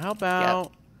 How about...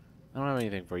 Yep. I don't have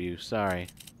anything for you, sorry.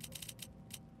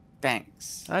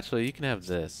 Thanks. Actually, you can have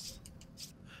this.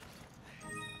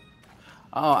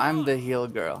 Oh, I'm the heal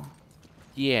girl.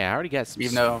 Yeah, I already got some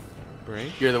Even though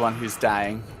spray. you're the one who's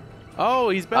dying. Oh,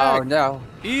 he's back! Oh, no.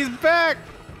 He's back!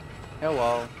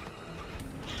 Hello.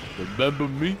 Remember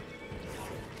me?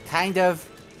 Kind of.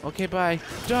 Okay, bye.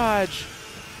 Dodge!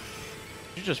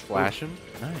 Did you just flash him?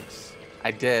 Nice.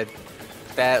 I did.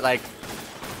 That, like...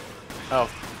 Oh.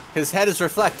 His head is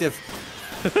reflective.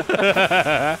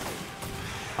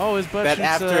 Oh, his butt That shoots,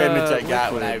 after image I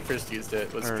got when I liquid. first used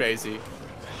it was Or- crazy.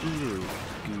 Ooh,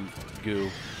 goo.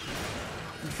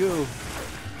 Goo.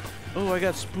 Oh, I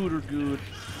got spooter good.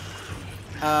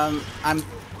 I'm...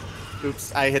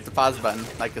 Oops, I hit the pause button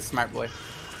like a smart boy.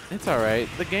 It's alright.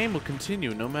 The game will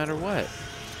continue no matter what.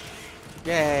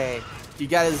 Yay. You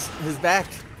got his back?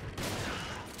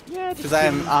 Yeah, Because I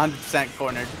am 100%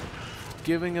 cornered.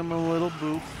 giving him a little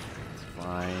boop. It's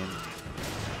fine.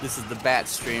 This is the bat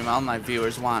stream all my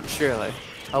viewers want, surely.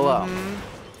 Hello.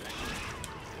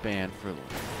 Banned for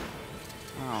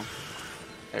life. Oh.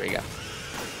 There we go.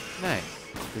 Nice.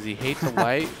 Does he hate the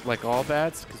light like all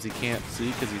bats? Because he can't see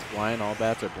because he's blind. All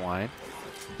bats are blind.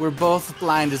 We're both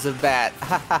blind as a bat.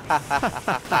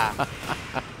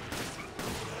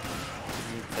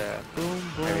 Boom,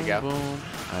 boom, There we go. boom.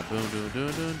 Boom, doo,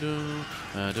 doo, doo, doo.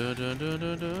 Doo, doo, doo,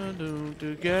 doo, doo, doo.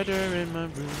 Together in my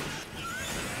room.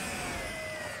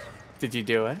 Did you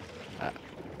do it?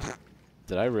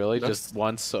 Did I really Looks- just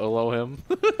one solo him?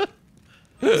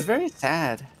 It's very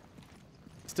sad.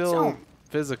 Still So-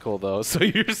 physical though, so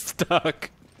you're stuck.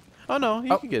 Oh no,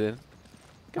 you Oh. can get in.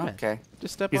 Come on. Okay.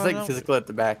 Just step He's on like out. physical at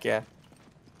the back, yeah.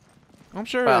 I'm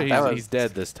sure Well, that he's was-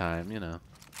 dead this time, you know.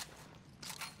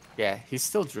 Yeah, he's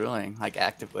still drooling, like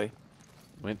actively.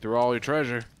 Went through all your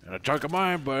treasure and a chunk of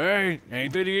mine, but hey,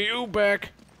 ain't did you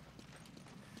back.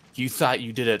 You thought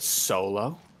you did it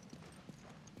solo?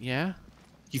 Yeah?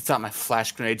 You thought my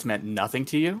flash grenades meant nothing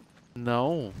to you?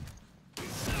 No.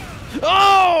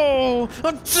 Oh!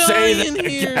 I'm Say dying that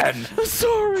here. again. I'm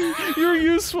sorry. You're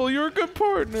useful. You're a good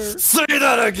partner. Say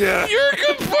that again! You're a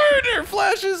good partner.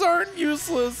 Flashes aren't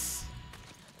useless.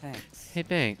 Thanks. Hey,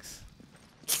 thanks.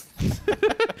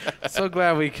 So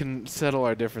glad we can settle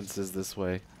our differences this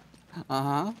way.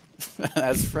 Uh-huh.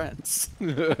 As friends.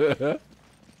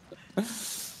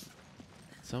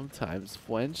 Sometimes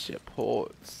friendship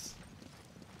hurts.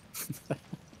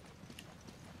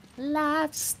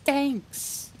 Life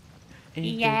stinks. Ain't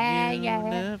Yeah, the yeah.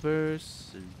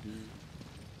 universe.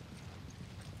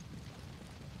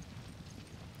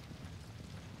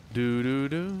 Do do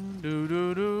do do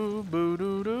do do boo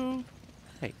do do.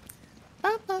 Hey.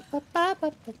 Ba, ba, ba, ba,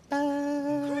 ba, ba,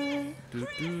 ba. Do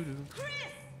do do. Chris!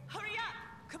 Hurry up!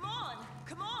 Come on!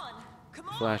 Come on! Come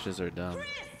on! Flashes are dumb.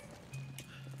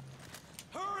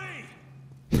 Hurry!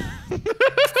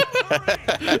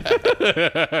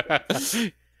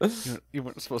 You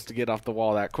weren't supposed to get off the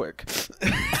wall that quick.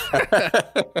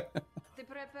 The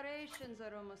preparations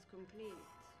are almost complete.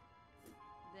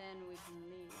 Then we can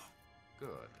leave.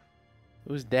 Good.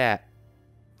 Who's that?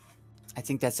 I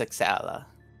think that's Exala.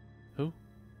 Who?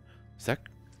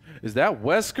 Is that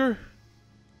Wesker?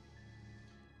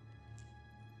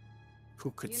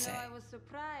 Who could You say? know, I was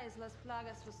surprised Las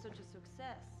Plagas was such a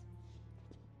success.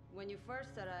 When you first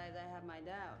arrived, I had my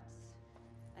doubts.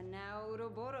 And now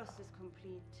Ouroboros is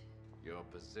complete. Your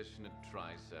position at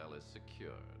Tricell is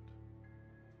secured.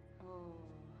 Oh,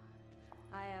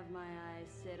 I have my eyes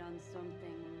set on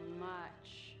something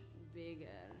much bigger.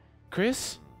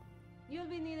 Chris? You'll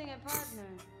be needing a partner,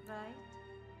 right?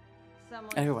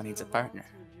 Someone Everyone needs a suitable partner. to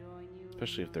join you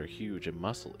Especially in if they're your huge and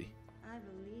muscly. I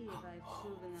believe I've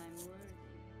proven I'm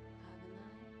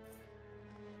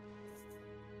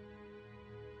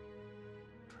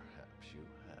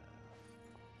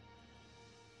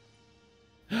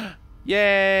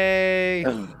Yay!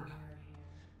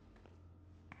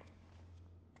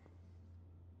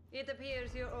 It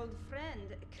appears your old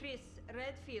friend, Chris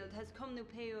Redfield, has come to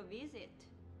pay you a visit.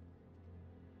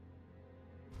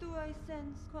 Do I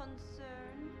sense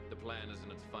concern? The plan is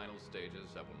in its final stages.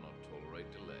 I will not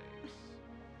tolerate delays.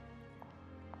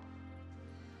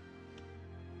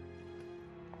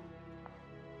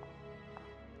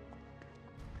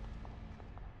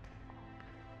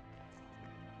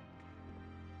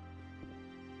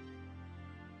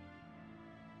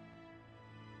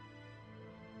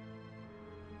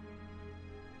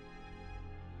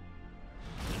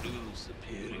 The new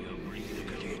superior breed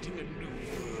creating a new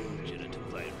world genital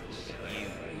virus.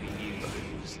 You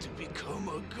used to become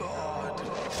a god.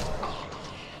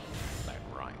 That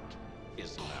right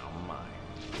is now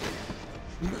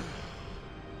mine.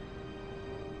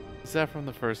 Is that from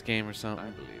the first game or I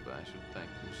something? believe I should thank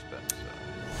you, Spencer.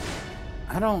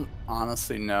 I don't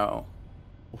honestly know.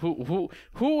 Where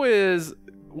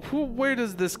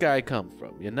does this guy come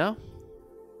from, you know?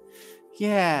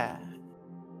 Yeah.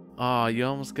 Oh, you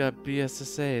almost got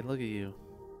BSSA. Look at you.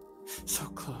 So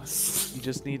close. You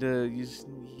just need to, you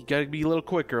gotta be a little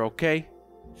quicker, okay?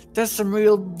 That's some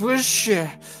real bullshit.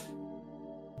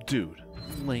 Dude,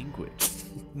 language.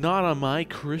 Not on my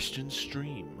Christian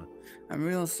stream. I'm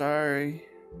real sorry.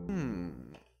 Hmm.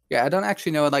 Yeah, I don't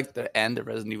actually know what like the end of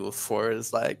Resident Evil 4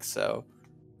 is like, so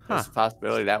there's a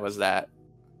possibility that was that.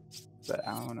 But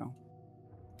I don't know.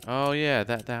 Oh yeah,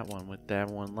 that one with that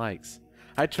one likes.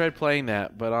 I tried playing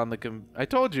that, but on the I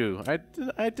told you.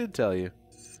 I did tell you.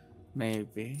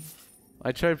 Maybe.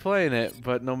 I tried playing it,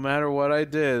 but no matter what I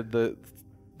did, the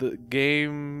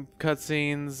game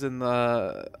cutscenes and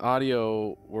the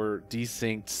audio were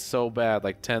desynced so bad,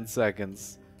 like 10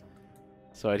 seconds.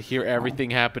 So I'd hear everything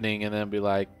happening and then be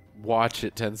like, watch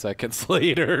it 10 seconds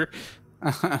later.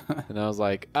 And I was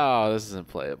like, oh, this isn't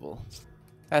playable.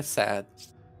 That's sad.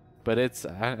 But it's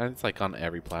like on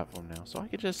every platform now, so I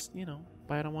could just,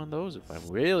 buy it on one of those if I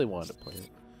really wanted to play it.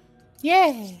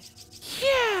 Yeah.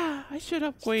 Yeah, I should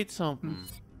upgrade something.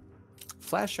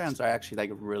 Flash rounds are actually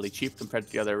like really cheap compared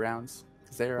to the other rounds.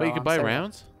 They're Wait, you all can on buy sale.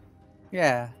 rounds?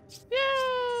 Yeah.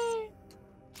 Yay!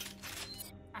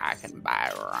 I can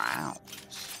buy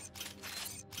rounds.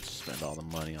 Spend all the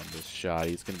money on this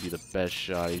shoddy. It's gonna be the best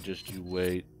shoddy. Just you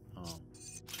wait. Oh.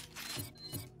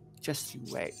 Just you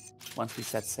wait. Once we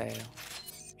set sail,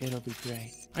 it'll be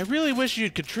great. I really wish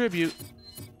you'd contribute.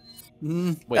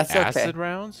 Wait, That's acid okay.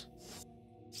 rounds?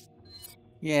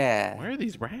 Yeah. Where are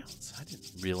these rounds? I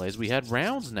didn't realize we had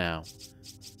rounds now.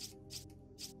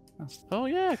 Oh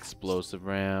yeah, explosive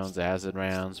rounds, acid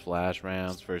rounds, flash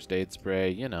rounds, first aid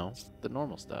spray, the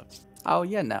normal stuff. Oh,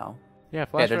 yeah, no. Yeah,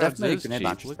 flash they're rounds definitely is grenade cheap.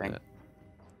 launcher Look at thing. that.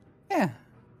 Yeah.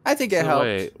 I think it So helped.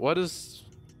 wait,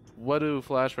 what do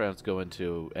flash rounds go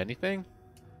into? Anything?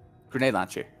 Grenade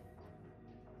launcher.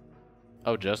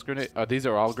 Oh, just grenade? Oh, these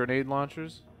are all grenade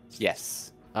launchers?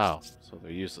 Yes. Oh, so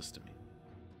they're useless to me.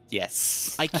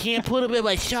 Yes. I can't put him in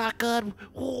my shotgun.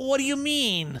 What do you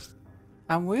mean?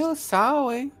 I'm real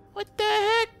sorry. What the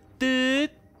heck,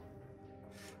 dude?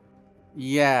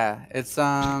 Yeah, it's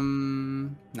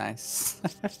nice.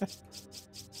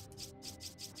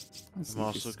 I'm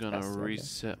also gonna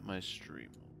reset my stream.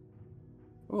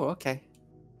 Oh, okay.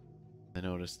 I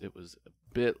noticed it was a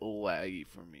bit laggy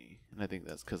for me, and I think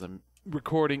that's because I'm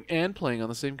recording and playing on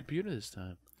the same computer this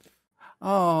time.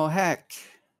 Oh, heck.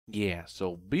 Yeah,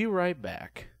 so be right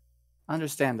back.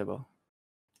 Understandable.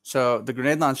 So the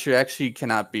grenade launcher actually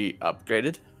cannot be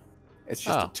upgraded. It's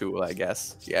just Oh. a tool, I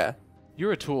guess. Yeah.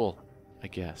 You're a tool, I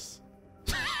guess.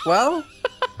 Well,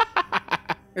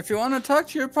 if you want to talk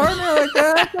to your partner like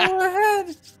that, go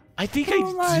ahead. I think Who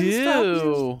am I I to stop you?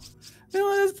 do.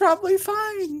 No, it's probably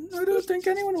fine. I don't think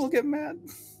anyone will get mad.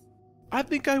 I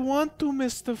think I want to,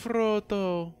 Mr.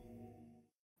 Frodo.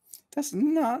 That's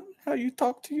not how you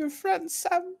talk to your friends,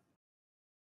 Sam.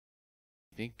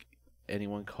 I think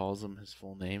anyone calls him his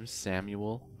full name,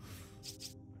 Samuel.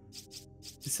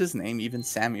 Is his name even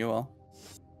Samuel?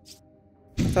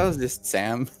 I thought it was just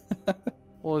Sam.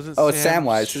 Well, is it Oh, it's Sam-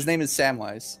 Samwise. His name is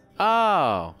Samwise.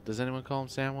 Oh, does anyone call him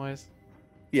Samwise?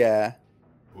 Yeah.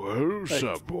 Well, Like-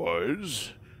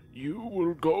 Samwise, you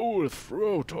will go with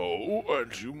Frodo,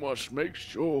 and you must make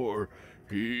sure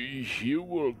he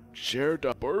will share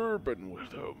the bourbon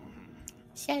with him.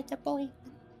 Shut the boy.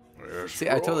 Yes, See,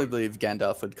 I totally right. believe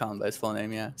Gandalf would call him by his full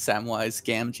name, yeah. Samwise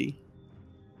Gamgee.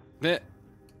 Meh.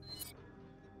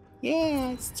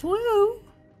 Yeah, it's true.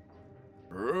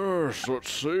 Yes,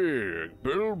 let's see.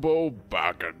 Bilbo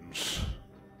Baggins.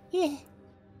 Yeah.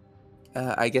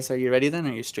 I guess, are you ready then?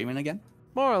 Are you streaming again?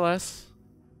 More or less.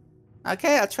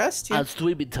 Okay, I trust you. I'll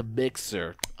swim into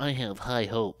Mixer. I have high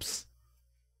hopes.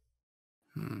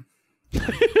 Good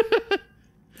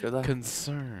luck.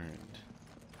 Concerned.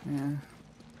 Yeah.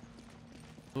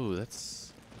 Ooh,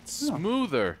 that's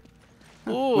smoother.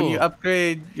 Ooh. When you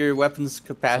upgrade your weapons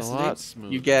capacity, lot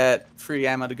smoother. you get free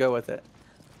ammo to go with it.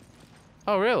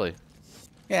 Oh, really?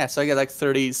 Yeah, so I get like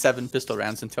 37 pistol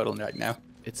rounds in total right now.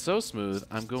 It's so smooth,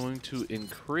 I'm going to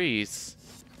increase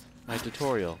my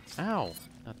tutorial. Ow,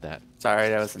 not that. Sorry,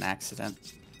 that was an accident.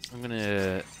 I'm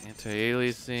gonna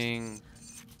anti-aliasing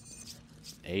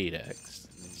 8x.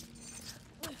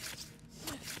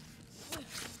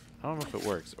 I don't know if it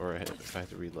works or if I have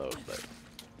to reload, but.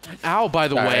 Ow, by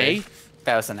the Sorry. way!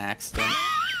 That was an accident.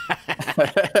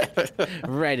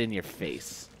 Right in your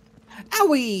face.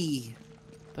 Owie!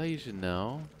 Thought you should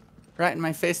know. Right in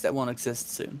my face, that won't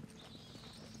exist soon.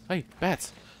 Hey,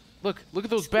 bats! Look at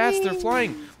those bats, they're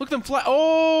flying! Look at them fly!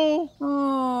 Oh!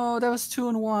 Oh, that was 2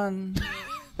 in 1.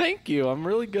 Thank you, I'm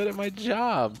really good at my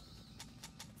job.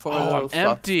 Poor Oh, I'm little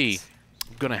empty! fuckers.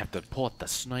 I'm gonna have to pull out the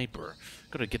sniper.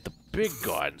 Gotta get the big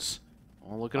guns.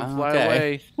 Oh, look at him fly Okay.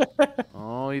 away.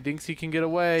 Oh, he thinks he can get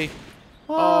away.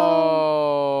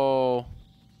 Oh.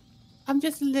 I'm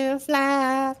just a little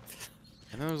flap.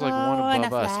 And then there's like one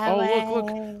above us. Oh,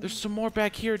 look. There's some more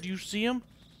back here. Do you see him?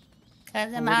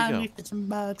 Cause I'm where'd he hungry go? for some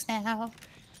bugs now.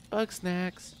 Bug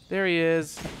snacks. There he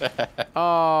is.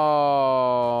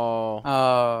 Oh.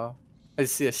 Oh, I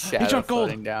see a shadow dropped gold.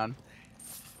 floating down.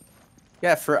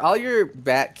 Yeah, for all your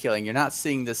bat killing, you're not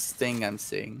seeing this thing I'm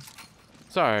seeing.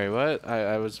 Sorry, what?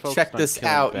 I was focused Check on this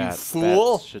killing out, you bats.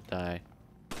 fool. Bats should die.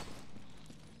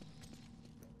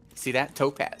 See that?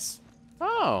 Topaz.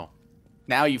 Oh.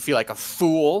 Now you feel like a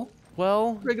fool.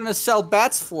 Well, What are you gonna sell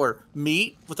bats for?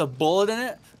 Meat with a bullet in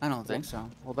it? I don't think so.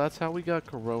 well, that's how we got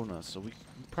Corona, so we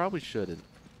probably shouldn't.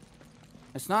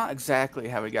 It's not exactly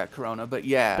how we got corona, but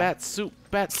yeah. Bat soup,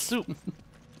 bat soup.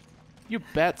 You're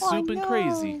bat soup and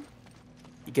crazy.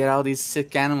 You get all these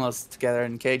sick animals together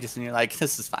in cages and you're like,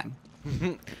 this is fine.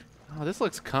 Oh, this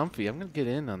looks comfy. I'm gonna get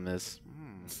in on this.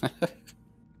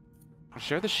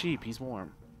 Share the sheep. He's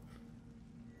warm.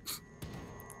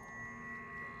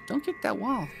 Don't kick that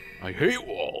wall. I hate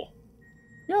wall.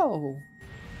 Yo.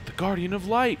 The Guardian of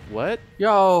Light. What?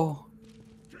 Yo.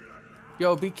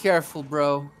 Yo, be careful,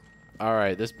 bro. All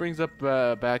right, this brings up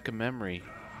back a memory.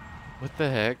 What the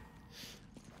heck?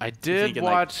 I did thinking,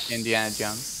 like, watch Indiana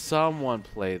Jones? someone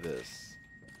play this,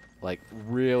 like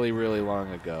really, really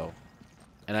long ago,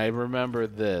 and I remember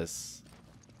this.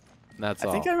 And that's all.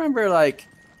 I think I remember like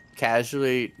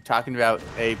casually talking about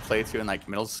a playthrough in like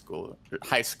middle school or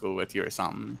high school with you or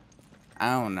something.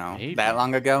 I don't know. Maybe. That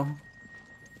long ago?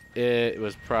 It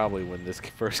was probably when this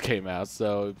first came out,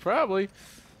 so probably.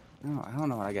 Oh, I don't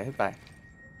know what I got hit by.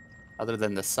 Other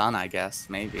than the sun, I guess,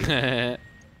 maybe.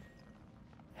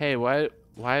 Hey, why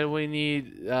do we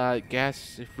need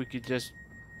gas if we could just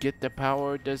get the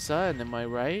power of the sun? Am I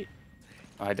right?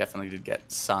 Oh, I definitely did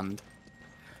get sunned.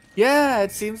 Yeah,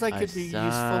 it seems like it'd be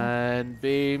useful.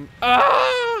 Sunbeam.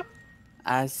 Ah!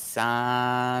 A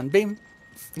sunbeam.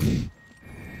 Am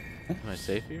I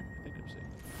safe here? I think I'm safe.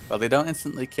 Well, they don't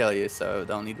instantly kill you, so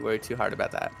don't need to worry too hard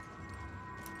about that.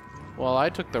 Well, I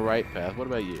took the right path. What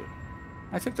about you?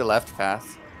 I took the left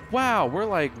path. Wow, we're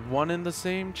like one in the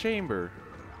same chamber.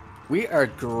 We are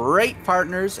great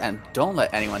partners, and don't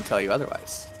let anyone tell you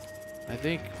otherwise. I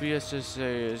think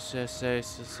BSSA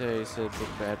said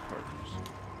we're bad partners.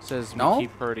 Says we No?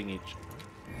 keep hurting each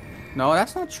other. No,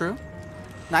 that's not true.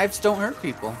 Knives don't hurt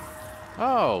people.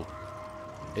 Oh,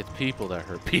 it's people that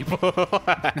hurt people.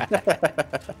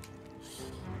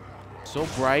 So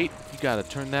bright, you gotta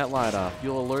turn that light off.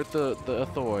 You'll alert the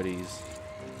authorities.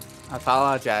 I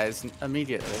apologize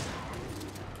immediately.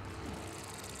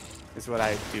 Is what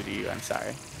I do to you. I'm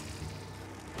sorry.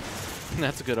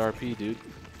 That's a good RP, dude.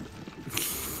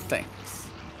 Thanks.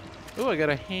 Oh, I got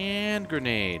a hand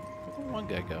grenade. Where'd the one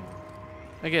guy go?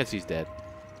 I guess he's dead.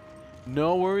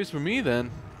 No worries for me then.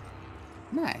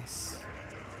 Nice.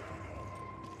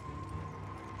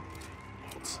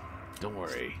 Don't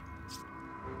worry.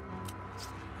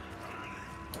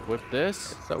 Whip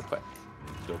this. So quick.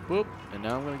 Go boop. And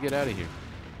now I'm gonna get out of here.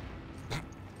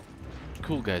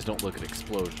 Cool guys don't look at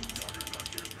explosions.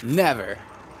 Never.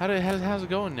 How's it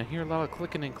going? I hear a lot of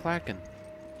clicking and clacking.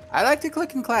 I like to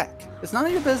click and clack. It's none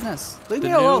of your business. Leave The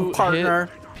me alone, new partner.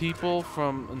 hit people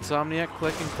from Insomniac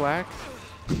click and clack.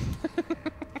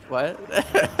 What?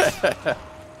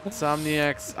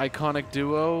 Insomniac's iconic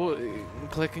duo,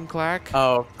 click and clack.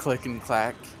 Oh, click and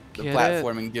clack. The Get it?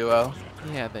 platforming duo.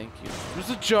 Yeah, thank you. It was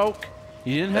a joke.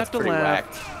 You didn't That's have to pretty laugh.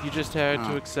 whacked. You just had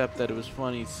Oh. to accept that it was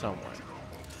funny somewhere.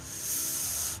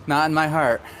 Not in my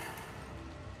heart.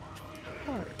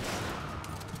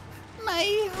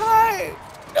 My heart.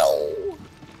 No.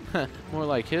 More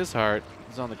like his heart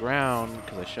is on the ground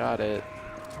because I shot it.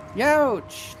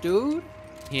 Youch, dude.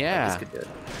 Yeah. This could do it.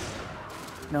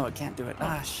 No, it can't do it.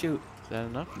 Ah, shoot. Is that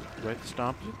enough? Do I have to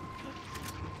stomp you?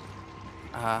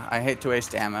 I hate to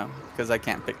waste ammo because I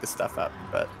can't pick the stuff up,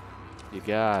 but You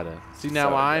gotta. See, now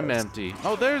So it I'm goes. empty.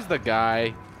 Oh, there's the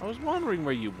guy. I was wondering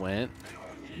where you went.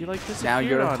 You like disappeared Now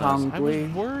you're on us. I hungry.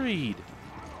 was worried.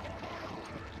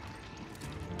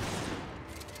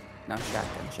 no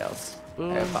shotgun shells. I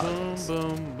Boom, boom, apologize.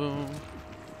 boom, boom.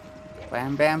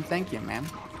 Bam, bam. Thank you, man.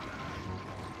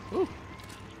 Ooh,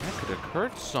 that could have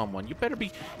hurt someone. You better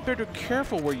be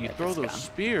careful where you throw this those gun.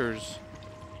 spears.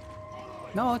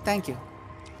 No, thank you.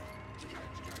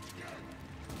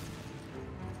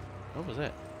 What was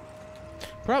that?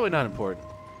 Probably not important.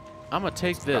 I'm gonna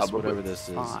take this, Probably whatever this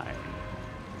is. fine.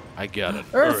 I got an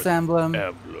Earth emblem.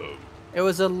 Emblem. It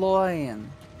was a lion.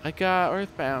 I got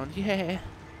Earthbound. Yeah.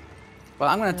 Well,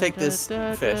 I'm gonna take this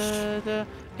Da, da, fish. da, da.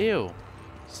 Ew.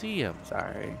 See him.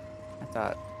 Sorry. I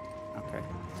thought. Okay.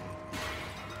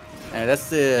 And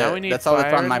that's Now we need that's all that's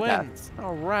fire on my and wind. path.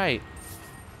 All right.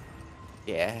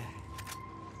 Yeah.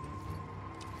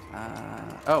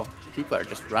 Oh, people are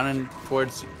just running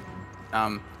towards.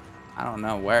 I don't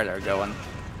know where they're going.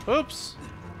 Oops.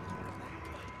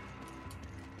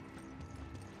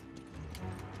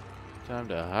 Time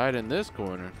to hide in this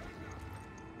corner.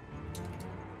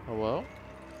 Hello?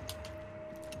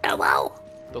 Hello.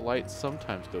 The light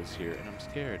sometimes goes here, and I'm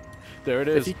scared. There it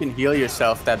If is. you can heal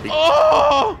yourself, that'd be.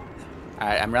 Oh!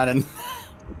 Alright, I'm running.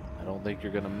 I don't think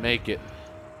you're gonna make it.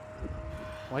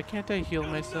 Why can't I heal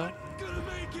myself?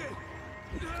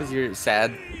 Because you're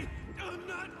sad.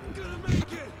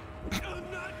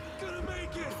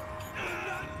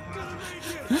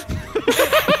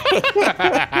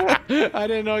 I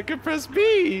didn't know I could press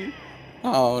B.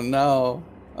 Oh no.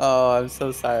 Oh, I'm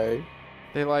so sorry.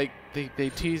 They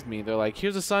teased me. They're like,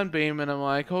 here's a sunbeam, and I'm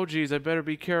like, oh geez, I better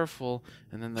be careful.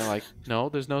 And then they're like, no,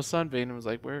 there's no sunbeam. And I was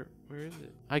like, where is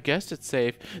it? I guess it's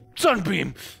safe.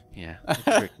 Sunbeam. Yeah,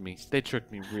 they tricked me. They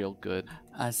tricked me real good.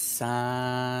 A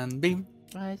sunbeam.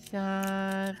 My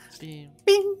sunbeam.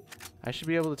 Bing. I should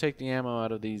be able to take the ammo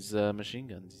out of these machine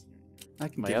guns. I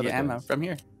can My give you other ammo guns. from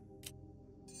here.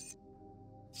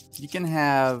 You can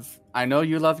have. I know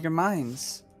you love your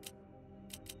mines.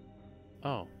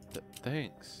 Oh,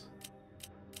 thanks.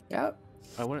 Yep.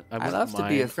 I love wouldn't to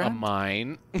be a mind friend.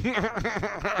 mine.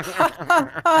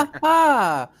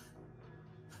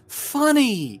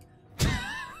 Funny.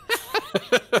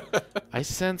 I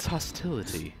sense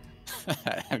hostility.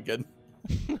 I'm good.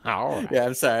 All right. Yeah,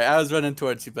 I'm sorry. I was running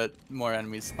towards you, but more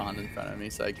enemies spawned in front of me,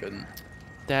 so I couldn't.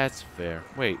 That's fair.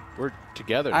 Wait, we're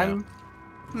together now.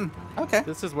 Okay.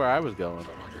 This is where I was going.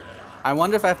 I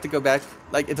wonder if I have to go back.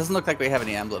 Like, it doesn't look like we have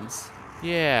any emblems.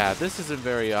 Yeah, this isn't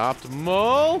very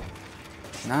optimal.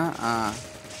 Nuh-uh.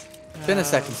 It's been a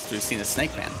second since we've seen a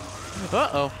snake man.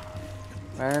 Uh-oh.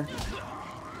 Where?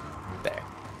 There.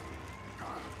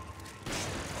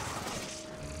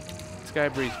 This guy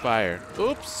breathes fire.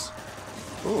 Oops.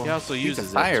 Ooh, He also he's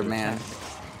uses a fire it to man. attack.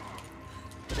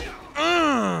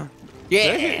 Yeah.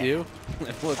 Did I hit you? It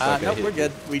looks like I Nope, hit we're you.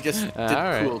 good. We just did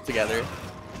Alright. cool together.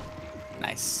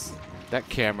 Nice. That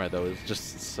camera, though, is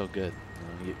just so good.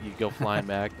 You go flying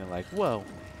back, and they're like, whoa.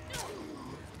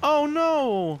 Oh,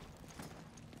 no!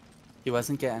 He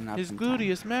wasn't getting up His in time.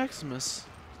 gluteus maximus.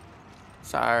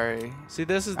 Sorry. See,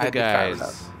 this is I the had to power it guys.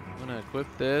 up. I'm going to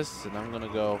equip this, and I'm going to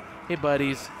go, hey,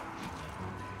 buddies.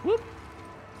 Whoop.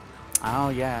 Oh,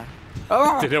 yeah.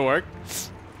 Oh! Did it work?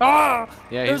 Oh!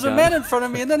 Yeah, There was he's a done. man in front of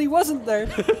me, and then he wasn't there.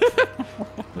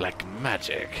 Like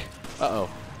magic. Uh-oh.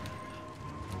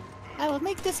 I will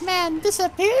make this man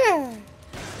disappear.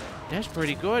 That's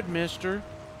pretty good, mister.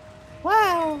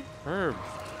 Wow. Herb.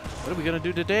 What are we going to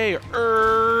do today?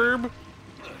 Herb.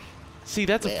 See,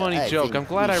 that's a Well, funny I joke. think I'm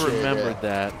glad we I should, remembered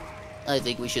that. I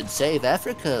think we should save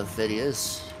Africa,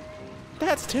 Phidias.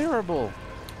 That's terrible.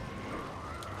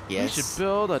 Yes. We should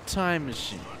build a time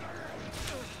machine.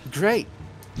 Great.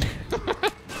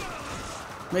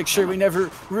 Make sure we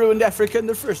never ruined Africa in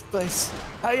the first place.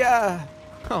 Hiya!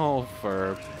 Oh,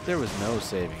 Ferb. There was no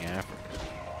saving Africa.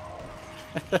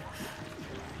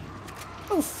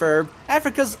 Oh, Ferb.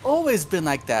 Africa's always been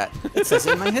like that. It says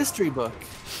in my history book.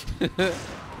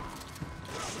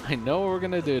 I know what we're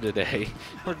going to do today.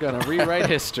 We're going to rewrite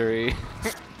history.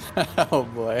 Oh,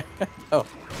 boy. Oh,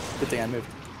 good thing I moved.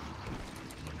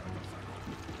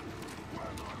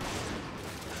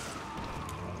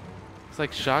 It's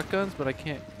like shotguns, but I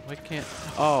can't. I can't.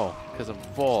 Oh, because I'm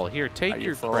full. Here, Are take you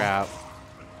your full? crap.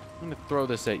 I'm gonna throw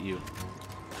this at you.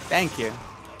 Thank you.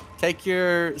 Take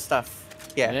your stuff.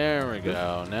 Yeah. There we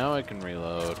go. Now I can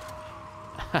reload.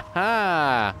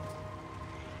 Ha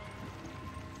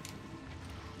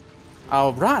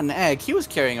Oh, rotten egg. He was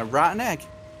carrying a rotten egg.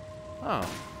 Oh.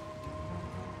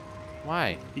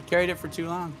 Why? He carried it for too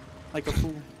long, like a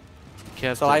fool. He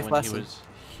kept It's a it life when lesson. he was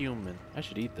human. I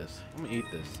should eat this. I'm gonna eat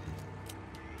this.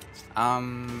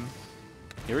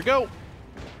 Here we go.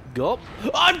 Gulp.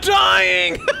 I'm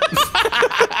dying!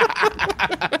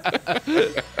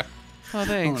 Oh,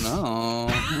 thanks. Oh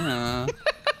no. Yeah.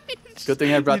 Good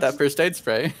thing I brought that first aid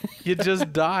spray. You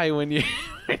just die when you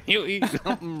you eat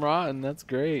something rotten. That's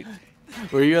great.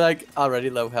 Were you like already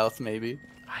low health, maybe?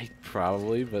 I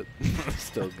probably, but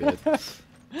still good.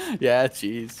 Yeah,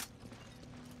 jeez.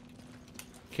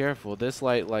 Careful, this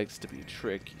light likes to be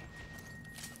tricky.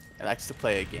 It likes to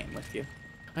play a game with you.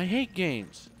 I hate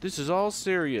games. This is all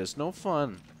serious, no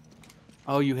fun.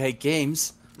 Oh, you hate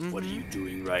games? What are you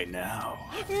doing right now?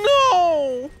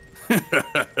 No!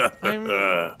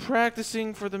 I'm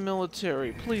practicing for the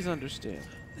military. Please understand.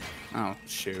 Oh,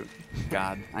 shoot.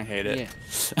 God, I hate it.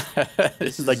 Yeah.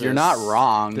 This is like, you're not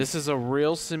wrong. This is a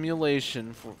real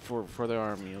simulation for the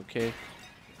army, okay?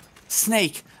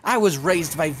 Snake, I was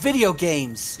raised by video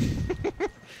games.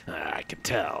 I can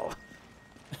tell.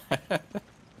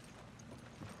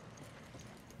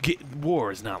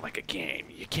 War is not like a game.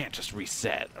 You can't just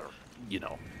reset or, you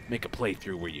know, make a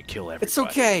playthrough where you kill everybody. It's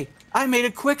okay. I made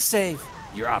a quick save.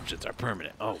 Your options are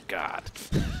permanent. Oh, God.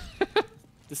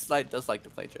 This light does like to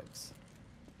play tricks.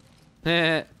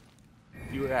 Is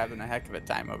You were having a heck of a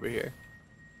time over here.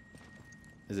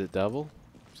 it double?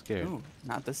 I'm scared. Ooh,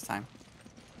 not this time.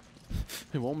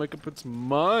 It won't make up its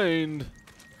mind.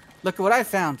 Look at what I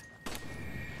found.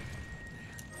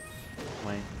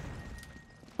 Wayne.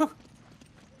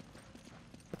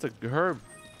 That's a herb.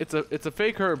 It's a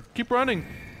fake herb. Keep running.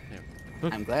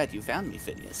 There. I'm glad you found me,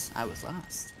 Phineas. I was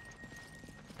lost.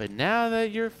 But now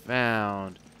that you're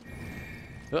found.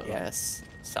 Uh-oh. Yes,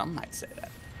 some might say that.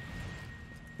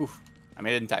 Oof, I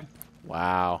made it in time.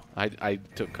 Wow. I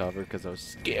took cover because I was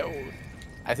scared.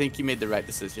 I think you made the right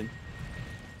decision.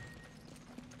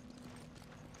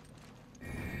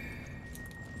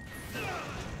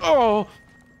 Oh!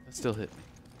 That still hit me.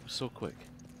 It was so quick.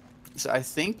 So I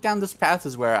think down this path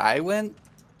is where I went,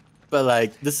 but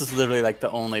like this is literally like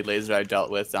the only laser I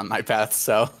dealt with on my path.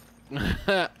 So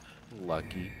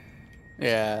Lucky.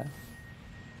 yeah.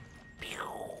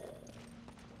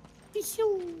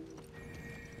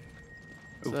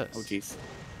 Ooh, What's oh this? jeez.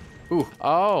 Ooh,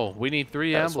 Oh, we need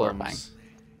 3 That was emblems.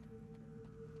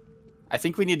 I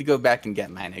think we need to go back and get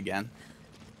mine again.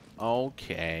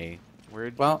 Okay.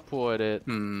 Where'd Well- you put it?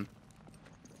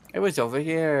 It was over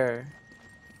here.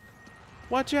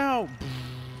 Watch out!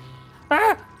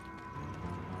 Ah!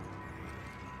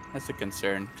 That's a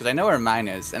concern because I know where mine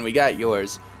is, and we got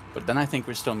yours, but then I think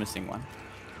we're still missing one.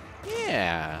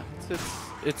 Yeah.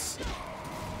 It's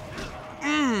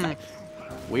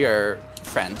We are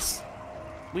friends.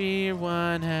 We're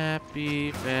one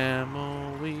happy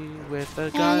family with a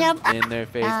gun in their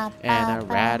face and a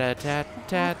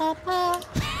rat-a-tat-tat. Oh,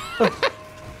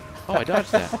 I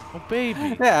dodged that. Oh,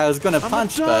 baby. Yeah, I was gonna I'm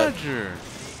punch, a but dodger.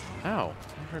 Ow.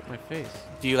 I hurt my face.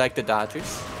 do you like the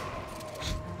Dodgers?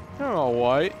 They're all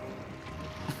white.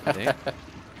 Are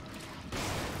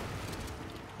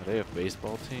they a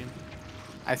baseball team?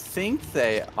 I think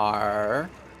they are.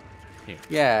 Here.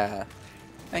 Yeah.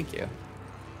 Thank you.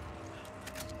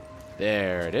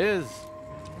 There it is.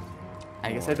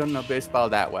 I guess I don't know baseball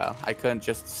that well. I couldn't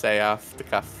just say off the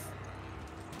cuff.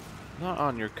 Not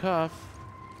on your cuff.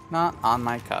 Not on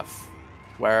my cuff.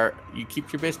 Where you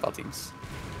keep your baseball teams.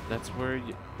 That's where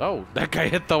you... Oh, that guy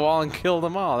hit the wall and killed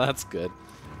them all. That's good.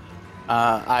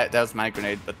 That was my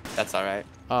grenade, but that's all right.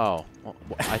 Oh, well,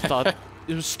 I thought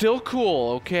it was still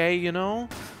cool, okay, you know?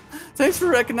 Thanks for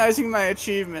recognizing my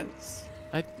achievements.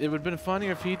 It would have been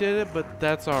funnier if he did it, but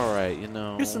that's all right, you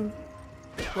know. Here's some.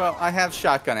 Well, I have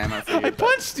shotgun ammo for you. I but-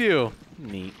 punched you!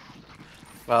 Neat.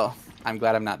 Well, I'm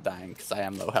glad I'm not dying because I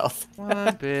am low health.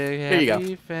 One big Here you go.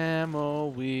 happy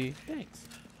family. Thanks.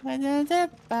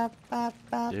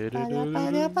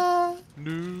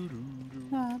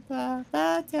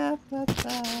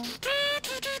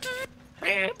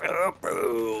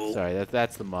 Sorry,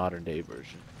 that's the modern day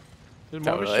version. There's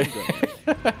more Totally. machine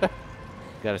guns.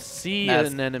 Gotta see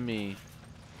That's- an enemy.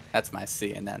 That's my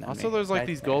C and then. Also, there's like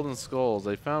these golden skulls.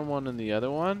 I found one in the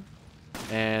other one,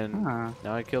 and Huh.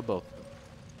 now I killed both.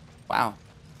 Wow.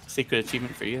 Secret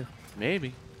achievement for you.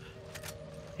 Maybe.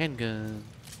 Handgun.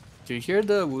 Do you hear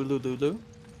the wooloo-lulu?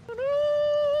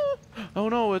 Oh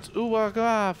no, it's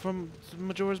Uwaga from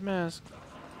Majora's Mask.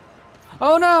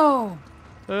 Oh no!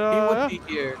 He Yeah. would be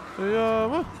here.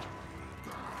 Yeah.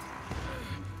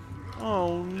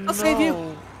 Oh no. I'll save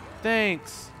you.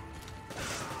 Thanks.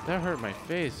 That hurt my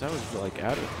face. I was like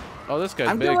out of. Oh, this guy's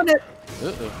I'm big. doing it.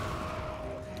 Uh-oh.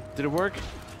 Did it work?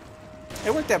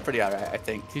 It worked out pretty alright, I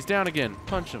think. He's down again.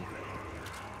 Punch him.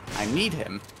 I need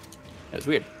him. It's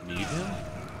weird. Need him?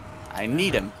 I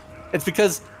need him. It's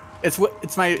because it's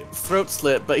my throat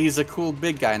slit, but he's a cool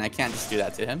big guy, and I can't just do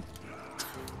that to him.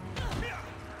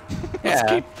 Let's Yeah.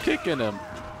 keep kicking him.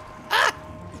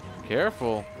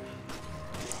 Careful.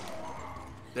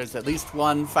 There's at least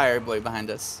one fire boy behind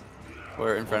us,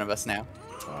 or in front of us now.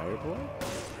 Fireboy?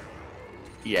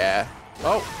 Yeah.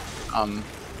 Oh,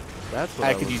 that's what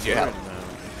I I could was use your help. worried about.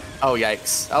 Oh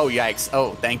yikes. Oh yikes.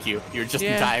 Oh, thank you. You're just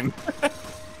in Yeah. time.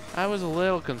 I was a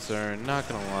little concerned, not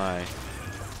gonna lie.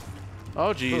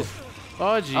 Oh jeez.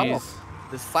 Oh jeez. Oh,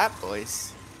 there's flat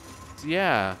boys.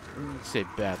 Yeah. You say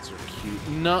bats are cute.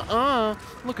 Nuh-uh.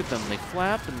 Look at them. They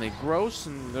flap and they gross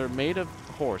and they're made of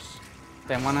horse.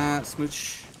 They wanna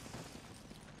smooch.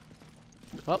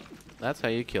 Oh, that's how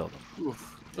you kill them. Oof.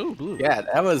 Ooh, blue. Yeah,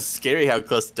 that was scary how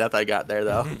close to death I got there,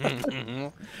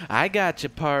 though. I got you,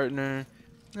 partner.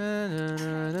 Na, na,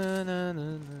 na, na, na,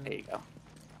 na. There you go.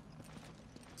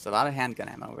 There's a lot of handgun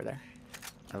ammo over there.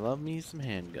 I love me some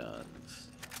handguns.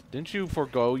 Didn't you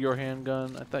forego your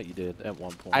handgun? I thought you did at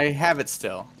one point. I have it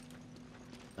still.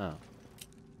 Oh.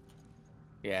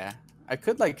 Yeah. I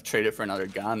could, like, trade it for another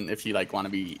gun if you, like, want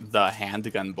to be the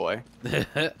handgun boy.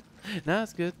 No,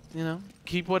 it's good. You know,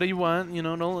 keep what you want. You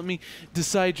know, don't let me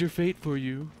decide your fate for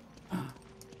you.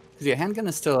 Because your handgun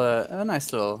is still a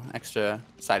nice little extra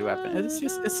side weapon.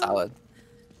 It's solid.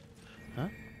 Huh?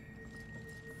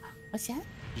 What's that?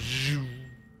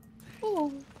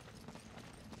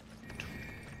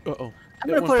 Uh-oh. I'm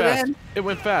It gonna went put it fast. in. It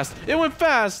went fast. It went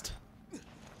fast.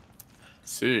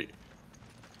 See.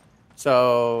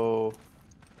 So,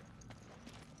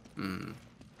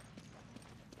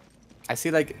 I see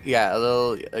like a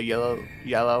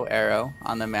yellow arrow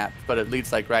on the map, but it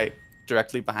leads like right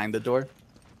directly behind the door.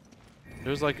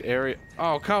 There's like area.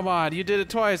 Oh, come on. You did it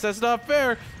twice. That's not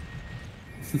fair.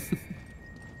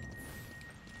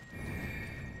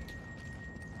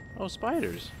 Oh,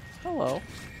 spiders. Hello.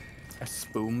 A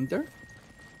spoomder?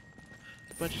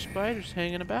 A bunch of spiders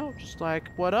hanging about. Just like,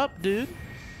 what up, dude?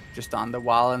 Just on the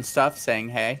wall and stuff, saying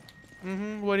hey.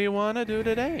 Mm-hmm. What do you want to do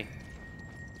today?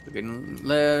 We can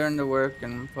learn to work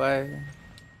and play.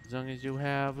 As long as you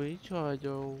have each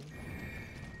other.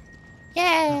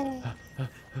 Yeah.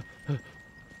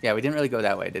 Yeah, we didn't really go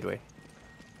that way, did we?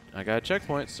 I got a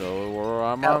checkpoint, so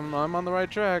I'm Oh. I'm on the right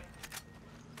track.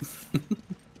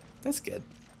 That's good.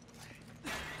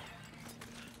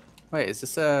 Wait, is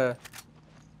this a...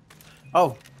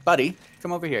 Oh, buddy,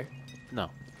 come over here. No.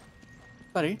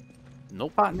 Buddy,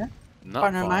 Nope. partner. Not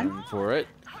Partner of mine? falling for it.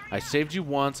 I saved you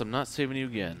once. I'm not saving you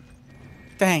again.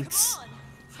 Thanks.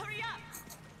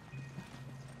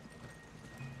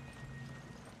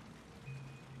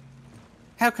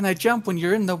 How can I jump when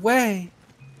you're in the way?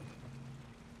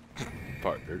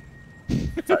 Partner.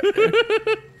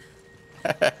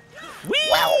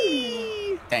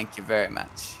 Whee! Thank you very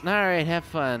much. All right, have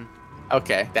fun.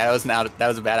 Okay, that was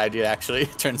a bad idea actually.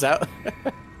 Turns out.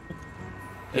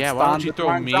 Yeah, It why don't spawned you the throw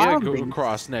darn me zombies.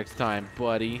 across next time,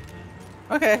 buddy?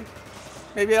 Okay,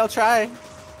 maybe I'll try.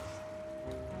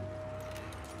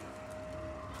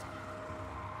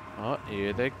 Oh,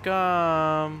 here they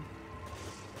come.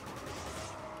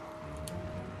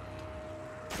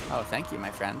 Oh, thank you, my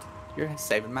friend. You're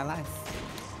saving my life.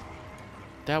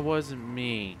 That wasn't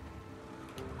me.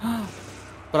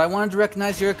 But I wanted to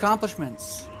recognize your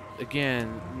accomplishments.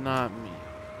 Again, not me.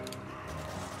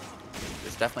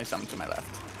 There's definitely something to my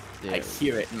left. I There.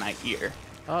 hear it in my ear.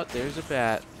 Oh, there's a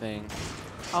bat thing.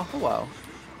 Oh, hello.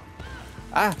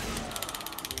 Ah.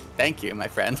 Thank you, my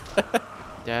friend.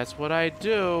 That's what I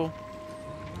do.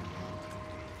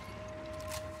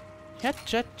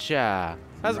 Cha-cha-cha.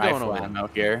 How's it going Rifle over there? ammo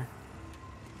here.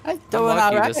 I'm I'm doing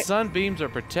lucky. alright. The sunbeams are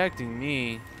protecting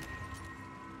me.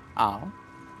 Oh.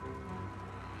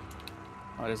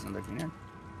 Oh, it isn't looking here.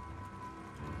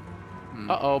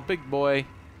 Uh-oh, big boy.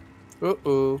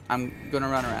 Ooh. I'm gonna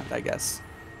run around, I guess.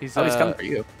 He's Oh, he's coming for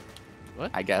you,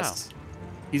 What? I guess.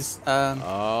 He's,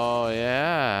 Oh,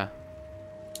 yeah.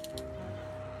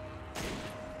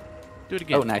 Do it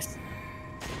again. oh, nice.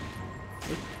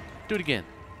 Do it again.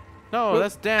 No, Oop.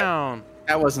 that's down.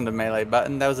 That wasn't a melee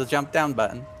button, that was a jump down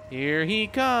button. Here he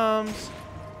comes.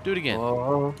 Do it again.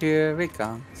 Oh, here he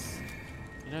comes.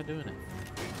 You're not doing it.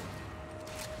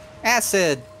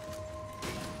 Acid!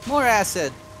 More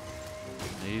acid!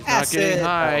 He's not getting Acid.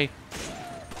 high.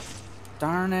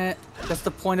 Darn it. That's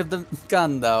the point of the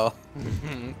gun, though.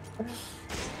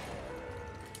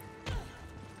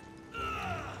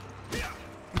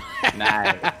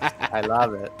 Nice. I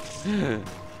love it.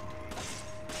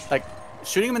 Like,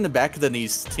 shooting him in the back of the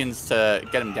knees tends to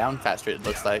get him down faster, it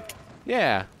looks like.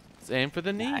 Yeah. Aim for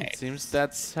the knee. Nice. Seems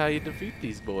that's how you defeat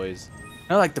these boys.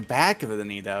 No, like the back of the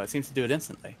knee, though. It seems to do it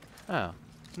instantly. Oh.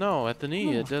 No, at the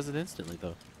knee, it does it instantly,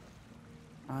 though.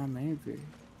 Maybe.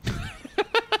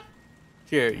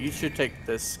 Here, you should take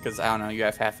this, because I don't know, you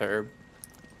have half a herb.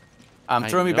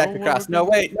 Throw me back know what across. we're No,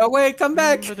 wait, no, wait, come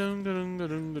back!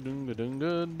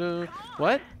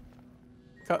 What?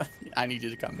 I need you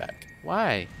to come back.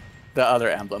 Why? The other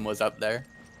emblem was up there.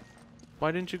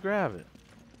 Why didn't you grab it?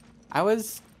 I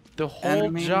was... The whole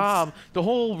Enemies. job, the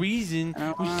whole reason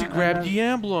was to grab the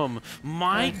emblem.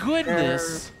 My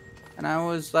goodness. And I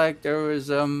was like, there was,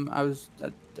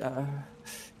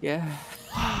 yeah.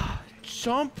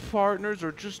 Some partners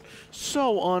are just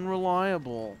so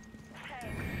unreliable.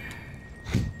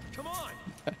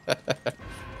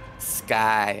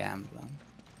 Sky emblem.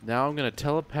 Now I'm gonna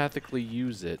telepathically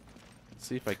use it. Let's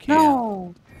see if I can.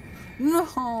 No! No!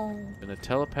 I'm gonna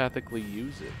telepathically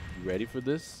use it. You ready for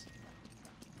this?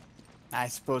 I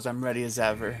suppose I'm ready as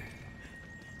ever.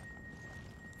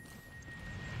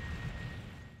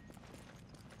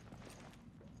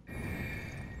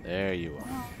 There you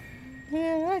are.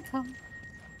 Here I come.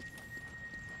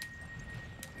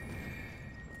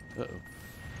 Uh-oh.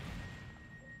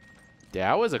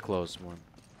 That was a close one.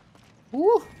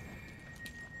 Woo!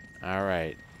 All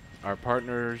right. Our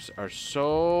partners are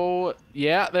so...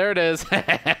 Yeah, there it is.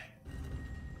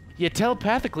 You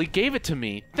telepathically gave it to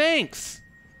me. Thanks.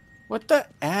 What the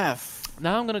F?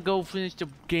 Now I'm going to go finish the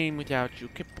game without you.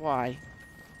 Goodbye.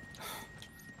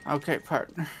 Okay,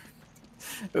 partner.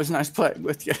 It was nice playing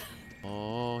with you.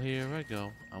 Oh, here I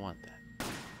go. I want that.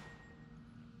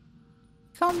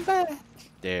 Come back.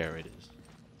 There it is.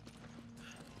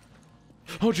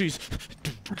 Oh, jeez.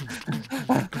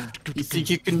 You think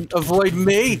you can avoid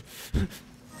me?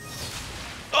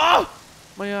 Oh!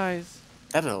 My eyes.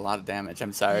 That did a lot of damage.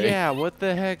 I'm sorry. Yeah, what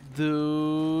the heck,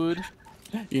 dude?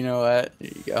 You know what? There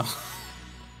you go.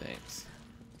 Thanks.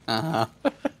 Uh-huh.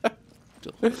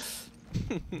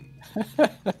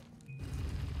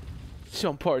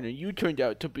 Some partner you turned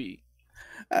out to be.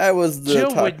 I was the Jill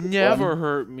would toxic never one.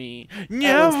 hurt me. I was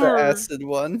Never. the acid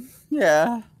one.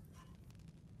 Yeah.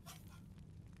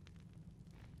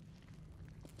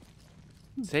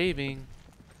 Saving.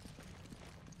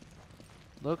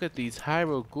 Look at these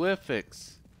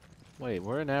hieroglyphics. Wait,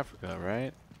 we're in Africa,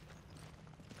 right?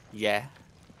 Yeah.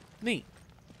 Neat.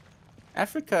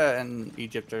 Africa and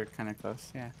Egypt are kind of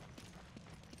close. Yeah.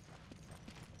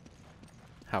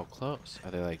 How close?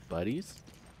 Are they like buddies?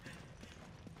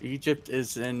 Egypt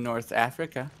is in North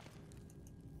Africa.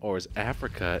 Or is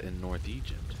Africa in North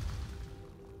Egypt?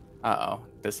 Uh-oh.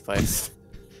 This place.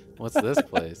 What's this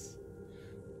place?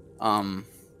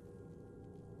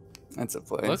 That's a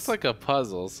place. Looks like a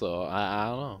puzzle, so I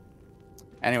don't know.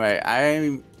 Anyway,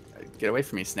 get away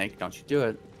from me, Snake. Don't you do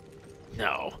it.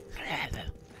 No.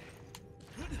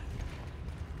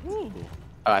 Ooh.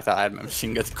 Oh, I thought I had my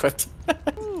machine gun equipped.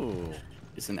 Ooh.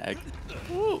 It's an egg.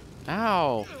 Ooh.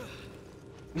 Ow.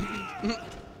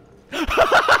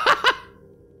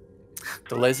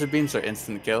 The laser beams are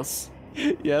instant kills.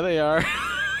 Yeah, they are.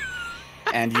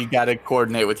 And you gotta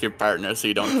coordinate with your partner so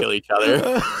you don't kill each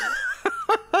other.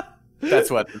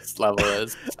 That's what this level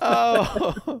is.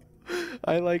 Oh.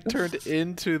 I like turned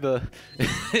into the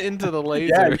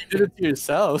laser. Yeah, you did it to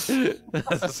yourself.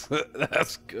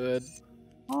 That's good.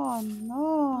 Oh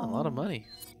no. Oh, a lot of money.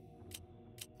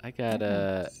 I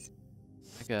gotta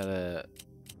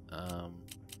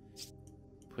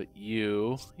put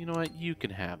you. You know what? You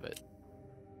can have it.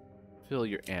 Fill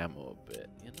your ammo a bit.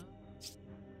 You know.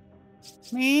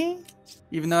 Me?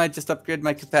 Even though I just upgraded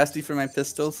my capacity for my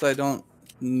pistol, so I don't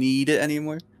need it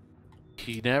anymore.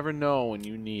 You never know when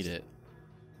you need it.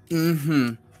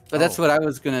 Mm-hmm. But that's Oh. what I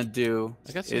was gonna do.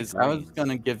 I got some I was greens.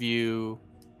 gonna give you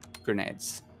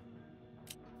grenades.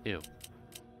 Ew.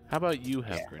 How about you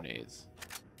have grenades?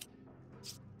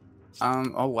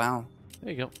 Oh wow.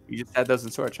 There you go. You just had those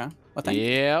in storage, huh? Well, thank you.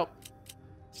 Yep.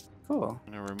 Cool.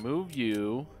 I'm gonna remove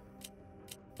you.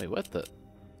 Wait, what the?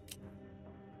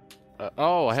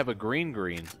 Oh, I have a green.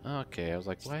 Okay, I was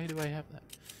like, why do I have that?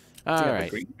 Do you All have a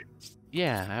right. green?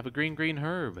 Yeah, I have a green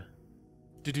herb.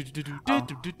 Green,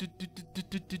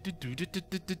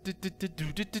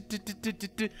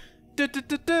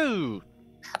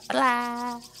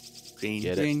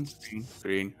 Get it?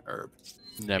 green herb.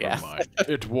 Never Yeah. Mind,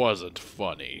 it wasn't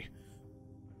funny.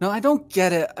 No, I don't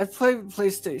get it. I play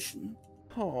PlayStation.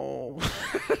 Oh.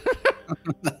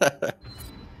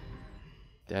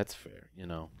 That's fair, you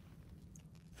know.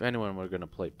 If anyone were gonna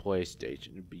play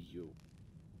PlayStation, it'd be you.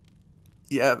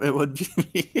 Yeah, it would be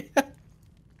me.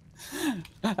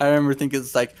 I remember thinking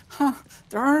it's like, huh,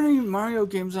 there aren't any Mario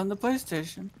games on the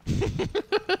PlayStation.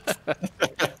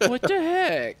 What the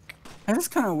heck? That's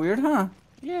kind of weird, huh?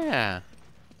 Yeah.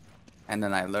 And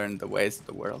then I learned the ways of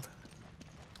the world.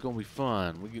 It's gonna be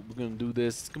fun. We're gonna do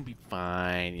this. It's gonna be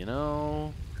fine, you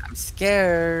know? I'm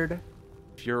scared.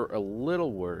 If you're a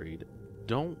little worried,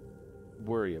 don't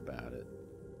worry about it.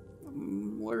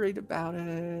 I'm worried about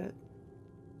it.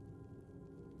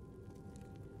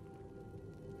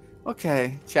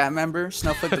 Okay, chat member,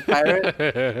 Snowflake the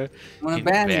Pirate. I'm gonna Can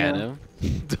ban him.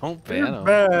 Don't ban You're him.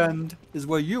 banned is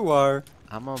where you are.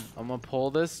 I'm gonna pull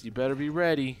this. You better be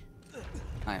ready.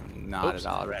 I'm not Oops.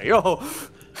 at all ready. Oh,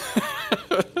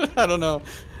 I don't know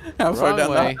how far Wrong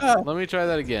down way. that. Let me try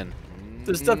that again.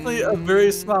 There's definitely a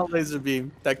very small laser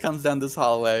beam that comes down this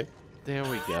hallway. There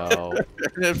we go.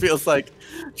 And it feels like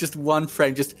just one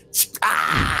frame just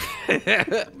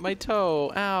My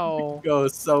toe. Ow.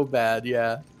 goes so bad.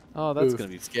 Yeah. Oh, that's Oof, gonna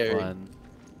be scary. fun.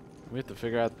 We have to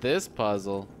figure out this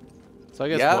puzzle. So I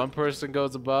guess Yep. one person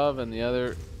goes above and the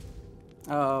other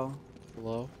Oh,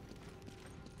 below.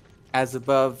 as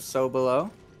above, so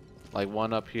below. Like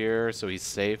one up here, so he's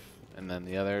safe, and then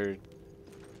the other.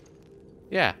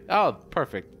 Yeah. Oh,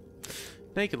 perfect.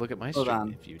 Now you can look at my Hold stream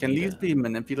on. if you Can need these to. be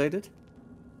manipulated?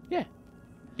 Yeah.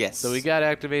 Yes. So we gotta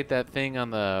activate that thing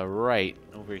on the right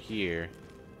over here.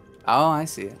 Oh, I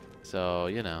see it. So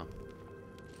you know.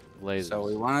 Lasers. So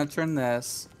we want to turn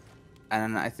this,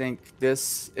 and I think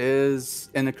this is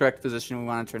in the correct position. We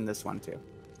want to turn this one too.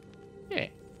 Yeah.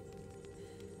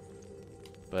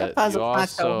 But you puzzle's not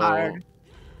so also hard.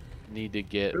 need to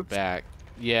get Oops. back.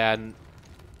 Yeah.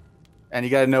 And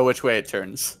you got to know which way it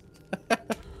turns.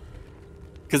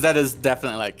 Because that is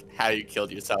definitely like how you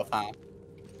killed yourself, huh?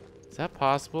 Is that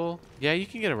possible? Yeah, you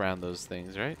can get around those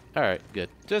things, right? All right, good.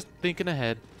 Just thinking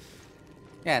ahead.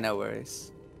 Yeah, no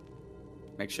worries.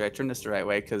 Make sure I turn this the right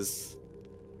way, because,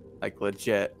 like,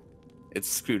 legit, it's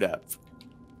screwed up.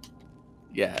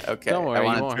 Yeah, okay. Don't I worry,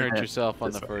 wanna you won't turn hurt it yourself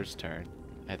on this the way. first turn,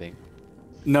 I think.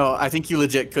 No, I think you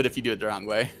legit could if you do it the wrong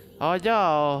way. Oh,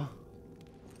 no.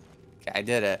 Okay, I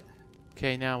did it.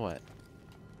 Okay, now what?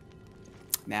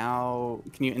 Now,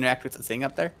 can you interact with the thing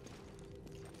up there?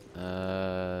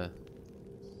 No,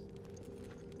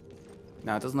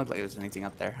 it doesn't look like there's anything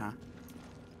up there, huh?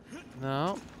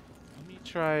 No. Let me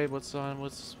try what's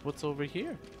over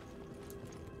here.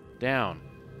 Down.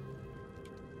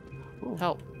 Ooh.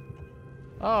 Help.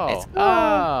 Oh. Let's go.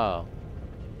 Oh.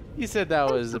 You said that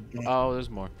was a, oh, there's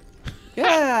more.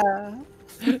 Yeah.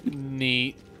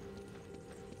 Neat.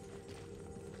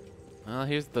 Well,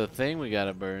 here's the thing we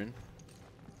gotta burn.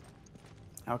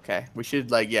 Okay, we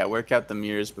should like work out the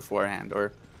mirrors beforehand,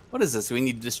 or what is this? We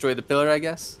need to destroy the pillar, I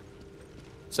guess.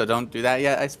 So don't do that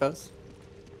yet, I suppose.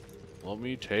 Let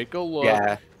me take a look.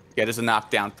 Yeah, there's a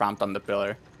knockdown prompt on the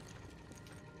pillar.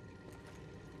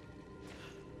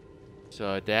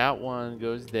 So that one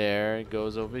goes there, it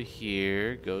goes over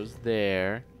here, goes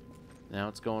there. Now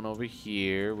it's going over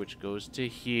here, which goes to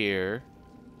here.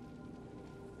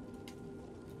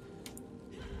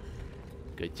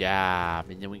 Good job.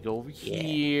 And then we go over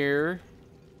here.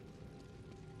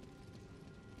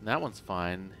 And that one's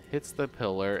fine. Hits the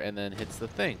pillar and then hits the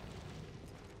thing.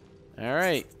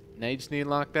 Alright. Now you just need to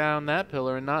lock down that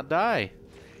pillar and not die.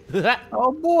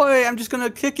 Oh boy, I'm just gonna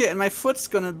kick it and my foot's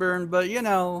gonna burn, but you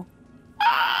know.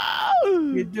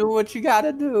 You do what you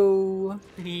gotta do.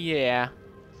 Yeah.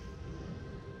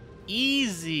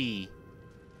 Easy.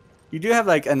 You do have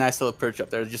like a nice little perch up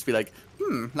there. Just be like,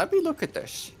 let me look at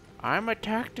this. I'm a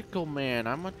tactical man.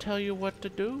 I'm gonna tell you what to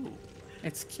do.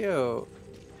 It's cute.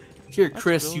 Here, Let's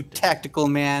Chris, go you do- tactical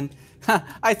man.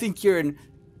 I think you're an.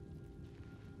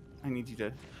 I need you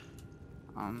to.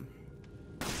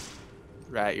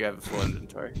 Right, you have a full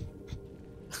inventory.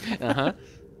 Uh-huh.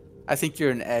 I think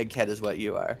you're an egghead, is what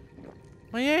you are.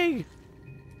 My egg.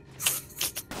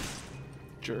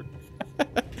 Jerk. You're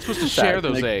supposed to Sorry, share I'm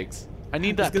those gonna- eggs. I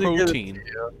need I'm that just gonna give it to protein.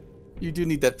 you. You do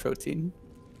need that protein.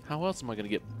 How else am I gonna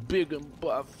get big and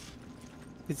buff?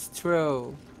 It's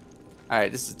true.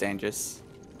 Alright, this is dangerous.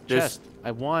 There's- Chest.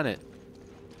 I want it.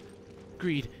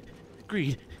 Greed.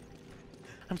 Greed.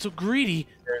 I'm so greedy.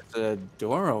 There's a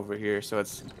door over here, so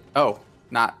it's. Oh,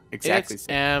 not exactly. It's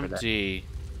safe for that. empty.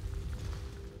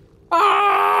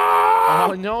 Ah!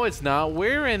 Oh no, it's not.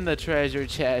 We're in the treasure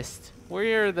chest.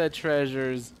 Where are the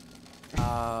treasures?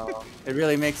 Oh, it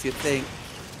really makes you think.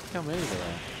 How many are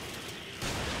there?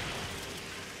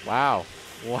 Wow.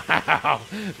 Wow.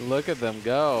 Look at them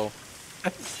go.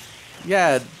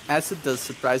 Yeah, acid does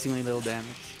surprisingly little damage.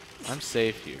 I'm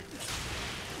safe here.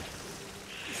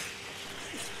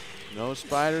 No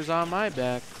spiders on my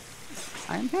back.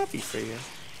 I am happy for you.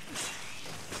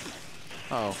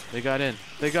 Oh, they got in.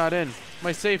 They got in.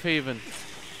 My safe haven.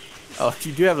 Oh,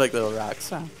 you do have like little rocks,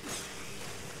 huh?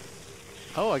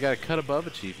 Oh, I got a cut above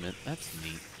achievement. That's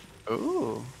neat.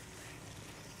 Ooh.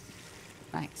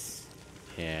 Nice.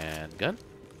 Handgun.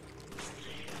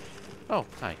 Oh,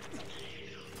 hi.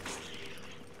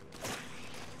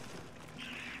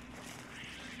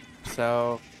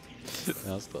 So,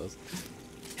 That was close.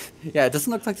 yeah, it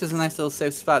doesn't look like there's a nice little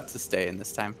safe spot to stay in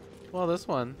this time. Well, this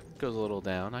one goes a little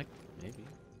down. Maybe.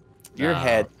 Your Nah.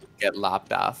 head get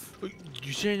lopped off.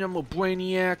 You saying I'm a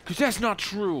brainiac? Cause that's not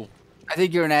true. I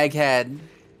think you're an egghead.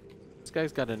 This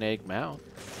guy's got an egg mouth.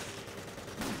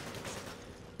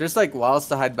 There's like walls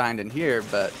to hide behind in here,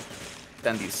 but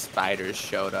then these spiders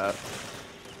showed up.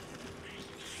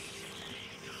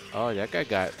 Oh, that guy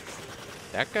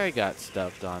got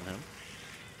stuffed on him.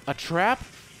 A trap?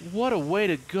 What a way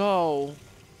to go.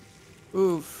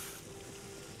 Oof.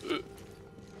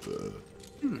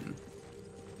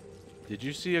 Did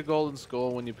you see a golden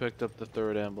skull when you picked up the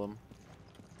third emblem?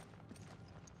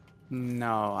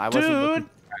 No, I wasn't Dude! looking for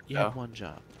that, You had though. one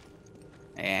job.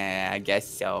 Yeah, I guess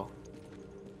so.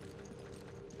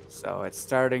 So it's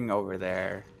starting over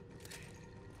there.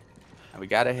 And we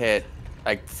gotta hit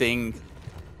like thing.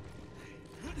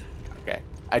 Okay.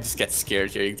 I just get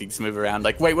scared hearing things move around.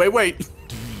 Like, wait, wait, wait.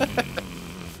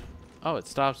 Oh, it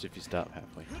stops if you stop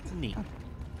halfway. Neat.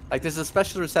 Like, there's a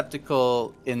special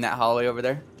receptacle in that hallway over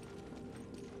there.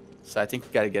 So I think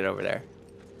we gotta get over there.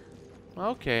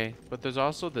 Okay, but there's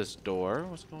also this door.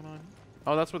 What's going on?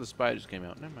 Oh, that's where the spiders came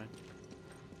out. Never mind.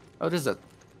 Oh, there's a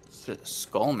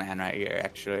skull man right here,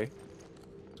 actually.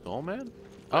 Skull man?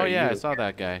 Oh Are yeah, I you- saw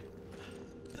that guy.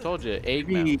 I told you, egg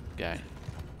Maybe- mouth guy.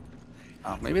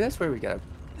 Oh, maybe that's where we gotta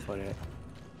put it.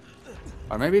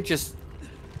 Or maybe just...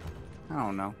 I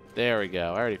don't know. There we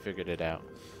go. I already figured it out.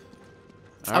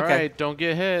 All Okay. right, don't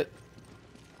get hit.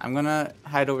 I'm gonna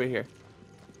hide over here.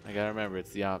 I gotta remember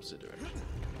it's the opposite direction.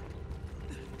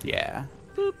 Yeah.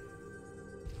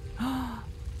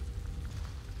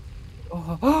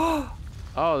 Oh.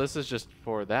 Oh, this is just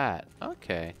for that.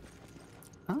 Okay.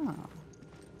 Oh.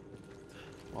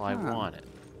 Well, I Huh. want it.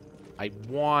 I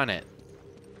want it.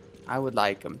 I would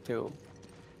like them too.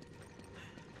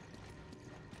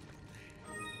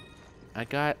 I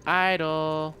got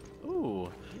idol. Ooh,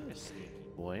 you're a sneaky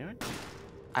boy, aren't you?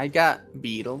 I got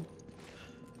beetle.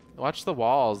 Watch the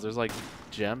walls. There's like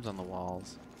gems on the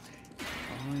walls.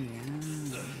 Oh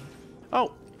yeah.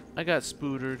 Oh, I got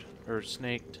spootered or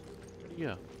snaked. Where'd you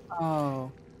go?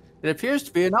 Oh. It appears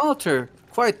to be an altar.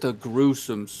 Quite the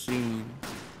gruesome scene.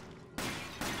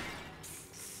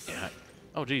 Yeah.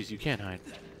 Oh, geez, you can't hide.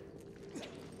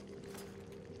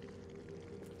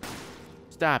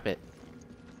 Stop it.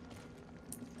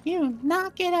 You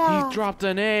knock it He dropped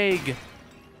an egg.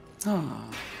 Oh.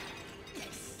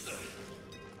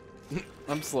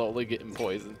 I'm slowly getting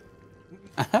poisoned.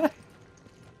 I'm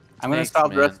gonna Snakes,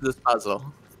 solve the rest man. of this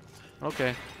puzzle.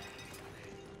 Okay.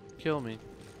 Kill me.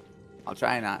 I'll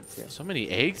try not to. So many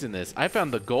eggs in this. I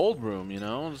found the gold room, you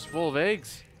know? It's full of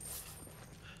eggs.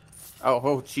 Oh,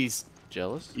 jeez.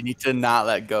 Jealous? You need to not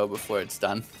let go before it's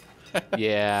done.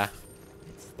 Yeah.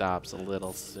 It stops a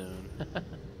little soon.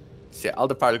 Shit, all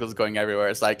the particles going everywhere.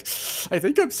 It's like, I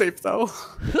think I'm safe though.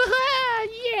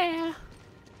 Yeah.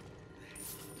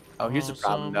 Oh, here's the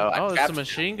problem some- though. I Oh, there's trapped some you.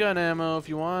 machine gun ammo if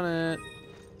you want it.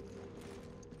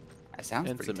 That sounds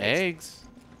And pretty some tasty. eggs.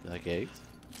 You like eggs?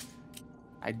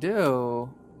 I do.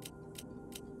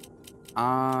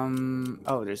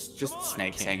 Oh, there's just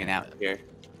snakes can't hanging have out here.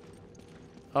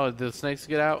 Oh, did the snakes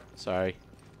get out? Sorry.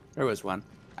 There was one.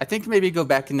 I think maybe go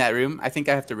back in that room. I think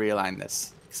I have to realign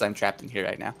this because I'm trapped in here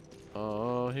right now.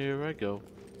 Oh, here I go.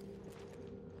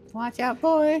 Watch out,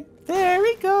 boy. There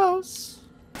he goes.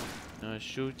 Now I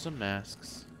shoot some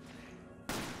masks.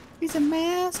 He's a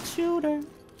mask shooter.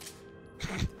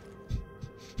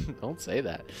 Don't say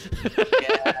that.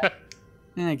 Yeah.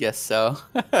 I guess so.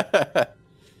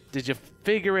 Did you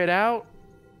figure it out?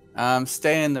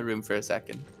 Stay in the room for a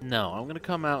second. No, I'm gonna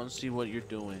come out and see what you're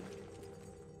doing.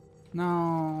 No.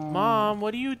 Mom,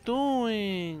 what are you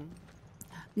doing?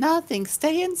 Nothing.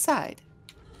 Stay inside.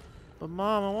 But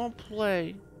Mom, I won't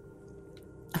play.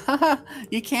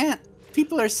 You can't.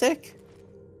 People are sick.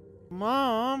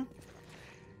 Mom.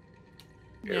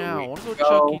 Here Yeah, I we wanna go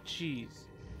go. Chuck E. Cheese.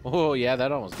 Oh yeah,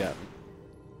 that almost got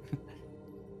me.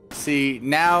 See,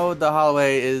 now the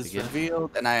hallway is Again?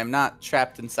 revealed, and I am not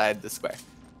trapped inside the square.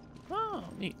 Oh,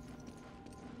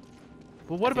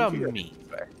 But what I think about you're me? this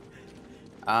way.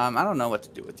 I don't know what to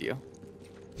do with you.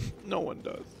 No one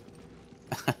does.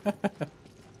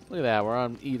 Look at that. We're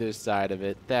on either side of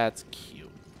it. That's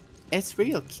cute. It's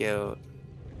real cute.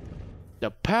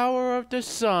 The power of the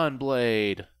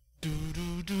Sunblade.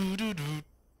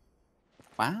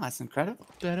 Wow, that's incredible.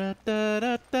 Da, da, da,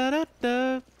 da, da, da,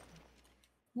 da.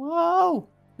 Whoa!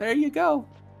 There you go.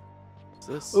 What's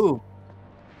this? Ooh.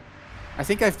 I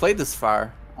think I've played this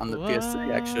far on the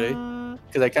PS3 actually, What?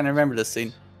 because I kind of remember this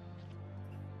scene.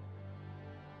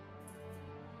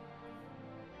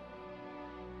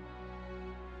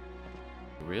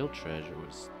 The real treasure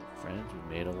was the friends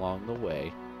we made along the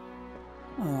way.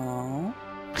 Oh.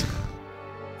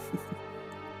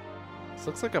 This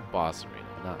looks like a boss arena.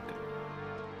 Not good.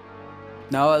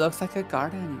 No, it looks like a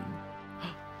garden.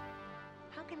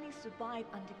 How can they survive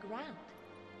underground?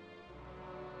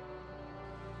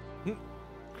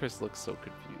 Chris looks so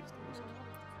confused.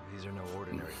 These are no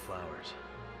ordinary flowers.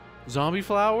 Zombie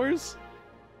flowers?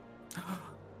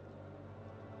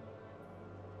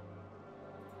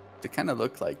 They kind of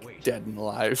look like Wait. dead and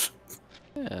alive.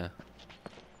 Yeah.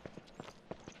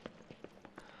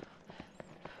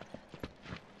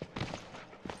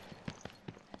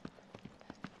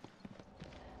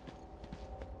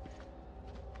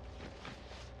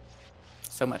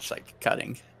 So much like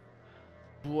cutting.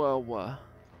 Whoa.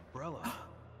 Umbrella.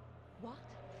 What?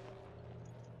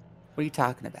 What are you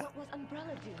talking about? What was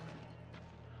Umbrella doing?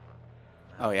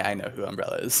 Oh yeah, I know who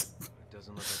Umbrella is. It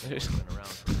doesn't look like they've been around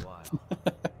for a while.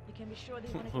 You can be sure they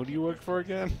want to. Who do you work for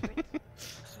again?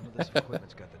 Some of this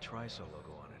equipment's got the Trisol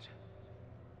logo on it.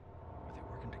 Are they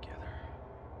working together?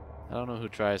 I don't know who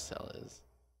Tricell is.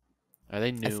 Are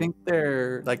they new? I think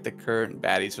they're like the current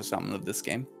baddies or something of this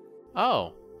game.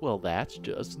 Oh, well, that's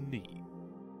just neat.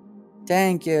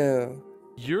 Thank you.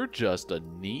 You're just a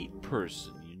neat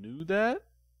person. You knew that?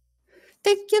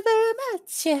 Thank you very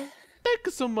much. Thank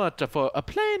you so much for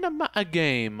playing a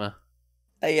game.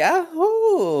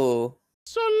 Yahoo!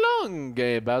 So long,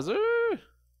 Gay Bowser. Ow,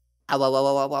 ow, ow,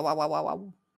 ow, ow, ow, ow, ow,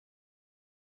 ow.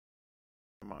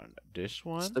 Come on, this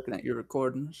one. Just looking at your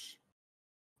recordings.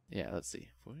 Yeah, let's see.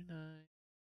 49.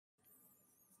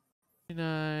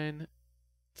 49.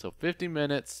 So 50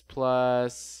 minutes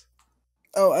plus.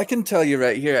 Oh, I can tell you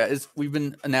right here. We've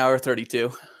been an hour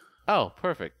 32. Oh,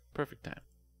 perfect. Perfect time.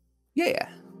 Yeah.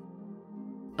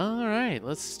 All right,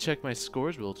 let's check my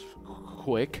scores real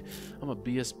quick. I'm a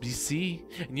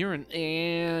BSBC, and you're an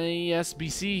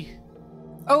ASBC.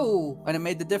 Oh, and it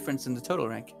made the difference in the total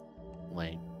rank.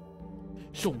 Lame.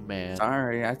 So man,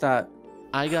 Sorry, I thought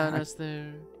I got us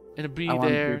there, and a B I wanted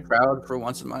to there. be proud for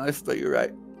once in my life, but you're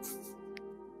right.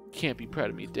 Can't be proud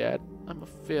of me, Dad. I'm a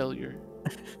failure.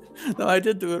 No, I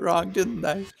did do it wrong, didn't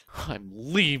I? I'm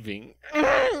leaving.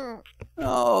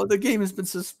 Oh, the game has been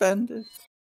suspended.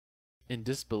 In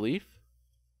disbelief?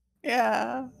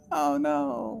 Yeah. Oh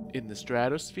no. In the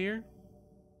stratosphere?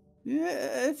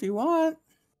 Yeah, if you want.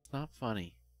 It's not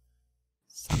funny.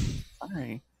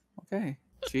 Sorry. Okay.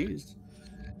 Jeez.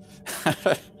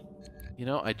 You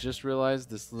know, I just realized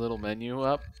this little menu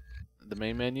up, the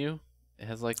main menu, it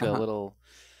has like a little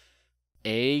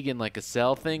egg and like a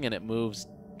cell thing, and it moves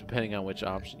depending on which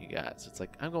option you got. So it's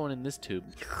like, I'm going in this tube.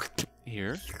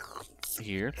 Here.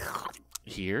 Here.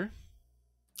 Here.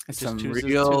 It's just some chooses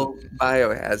real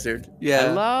biohazard. Yeah.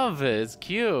 I love it. It's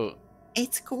cute.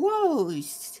 It's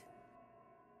gross.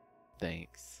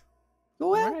 Thanks. You're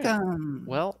welcome.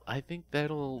 Well, I think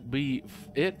that'll be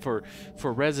it for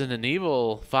Resident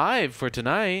Evil 5 for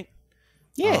tonight.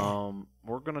 Yeah.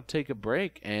 We're gonna take a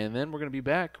break, and then we're gonna be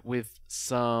back with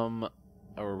some,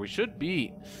 or we should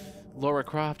be, Lara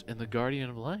Croft and the Guardian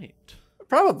of Light.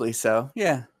 Probably so.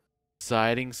 Yeah.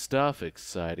 Exciting stuff.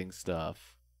 Exciting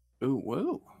stuff. Ooh,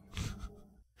 whoa.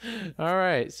 All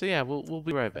right. So yeah, we'll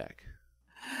be right back.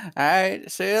 All right.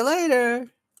 See you later.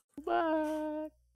 Bye.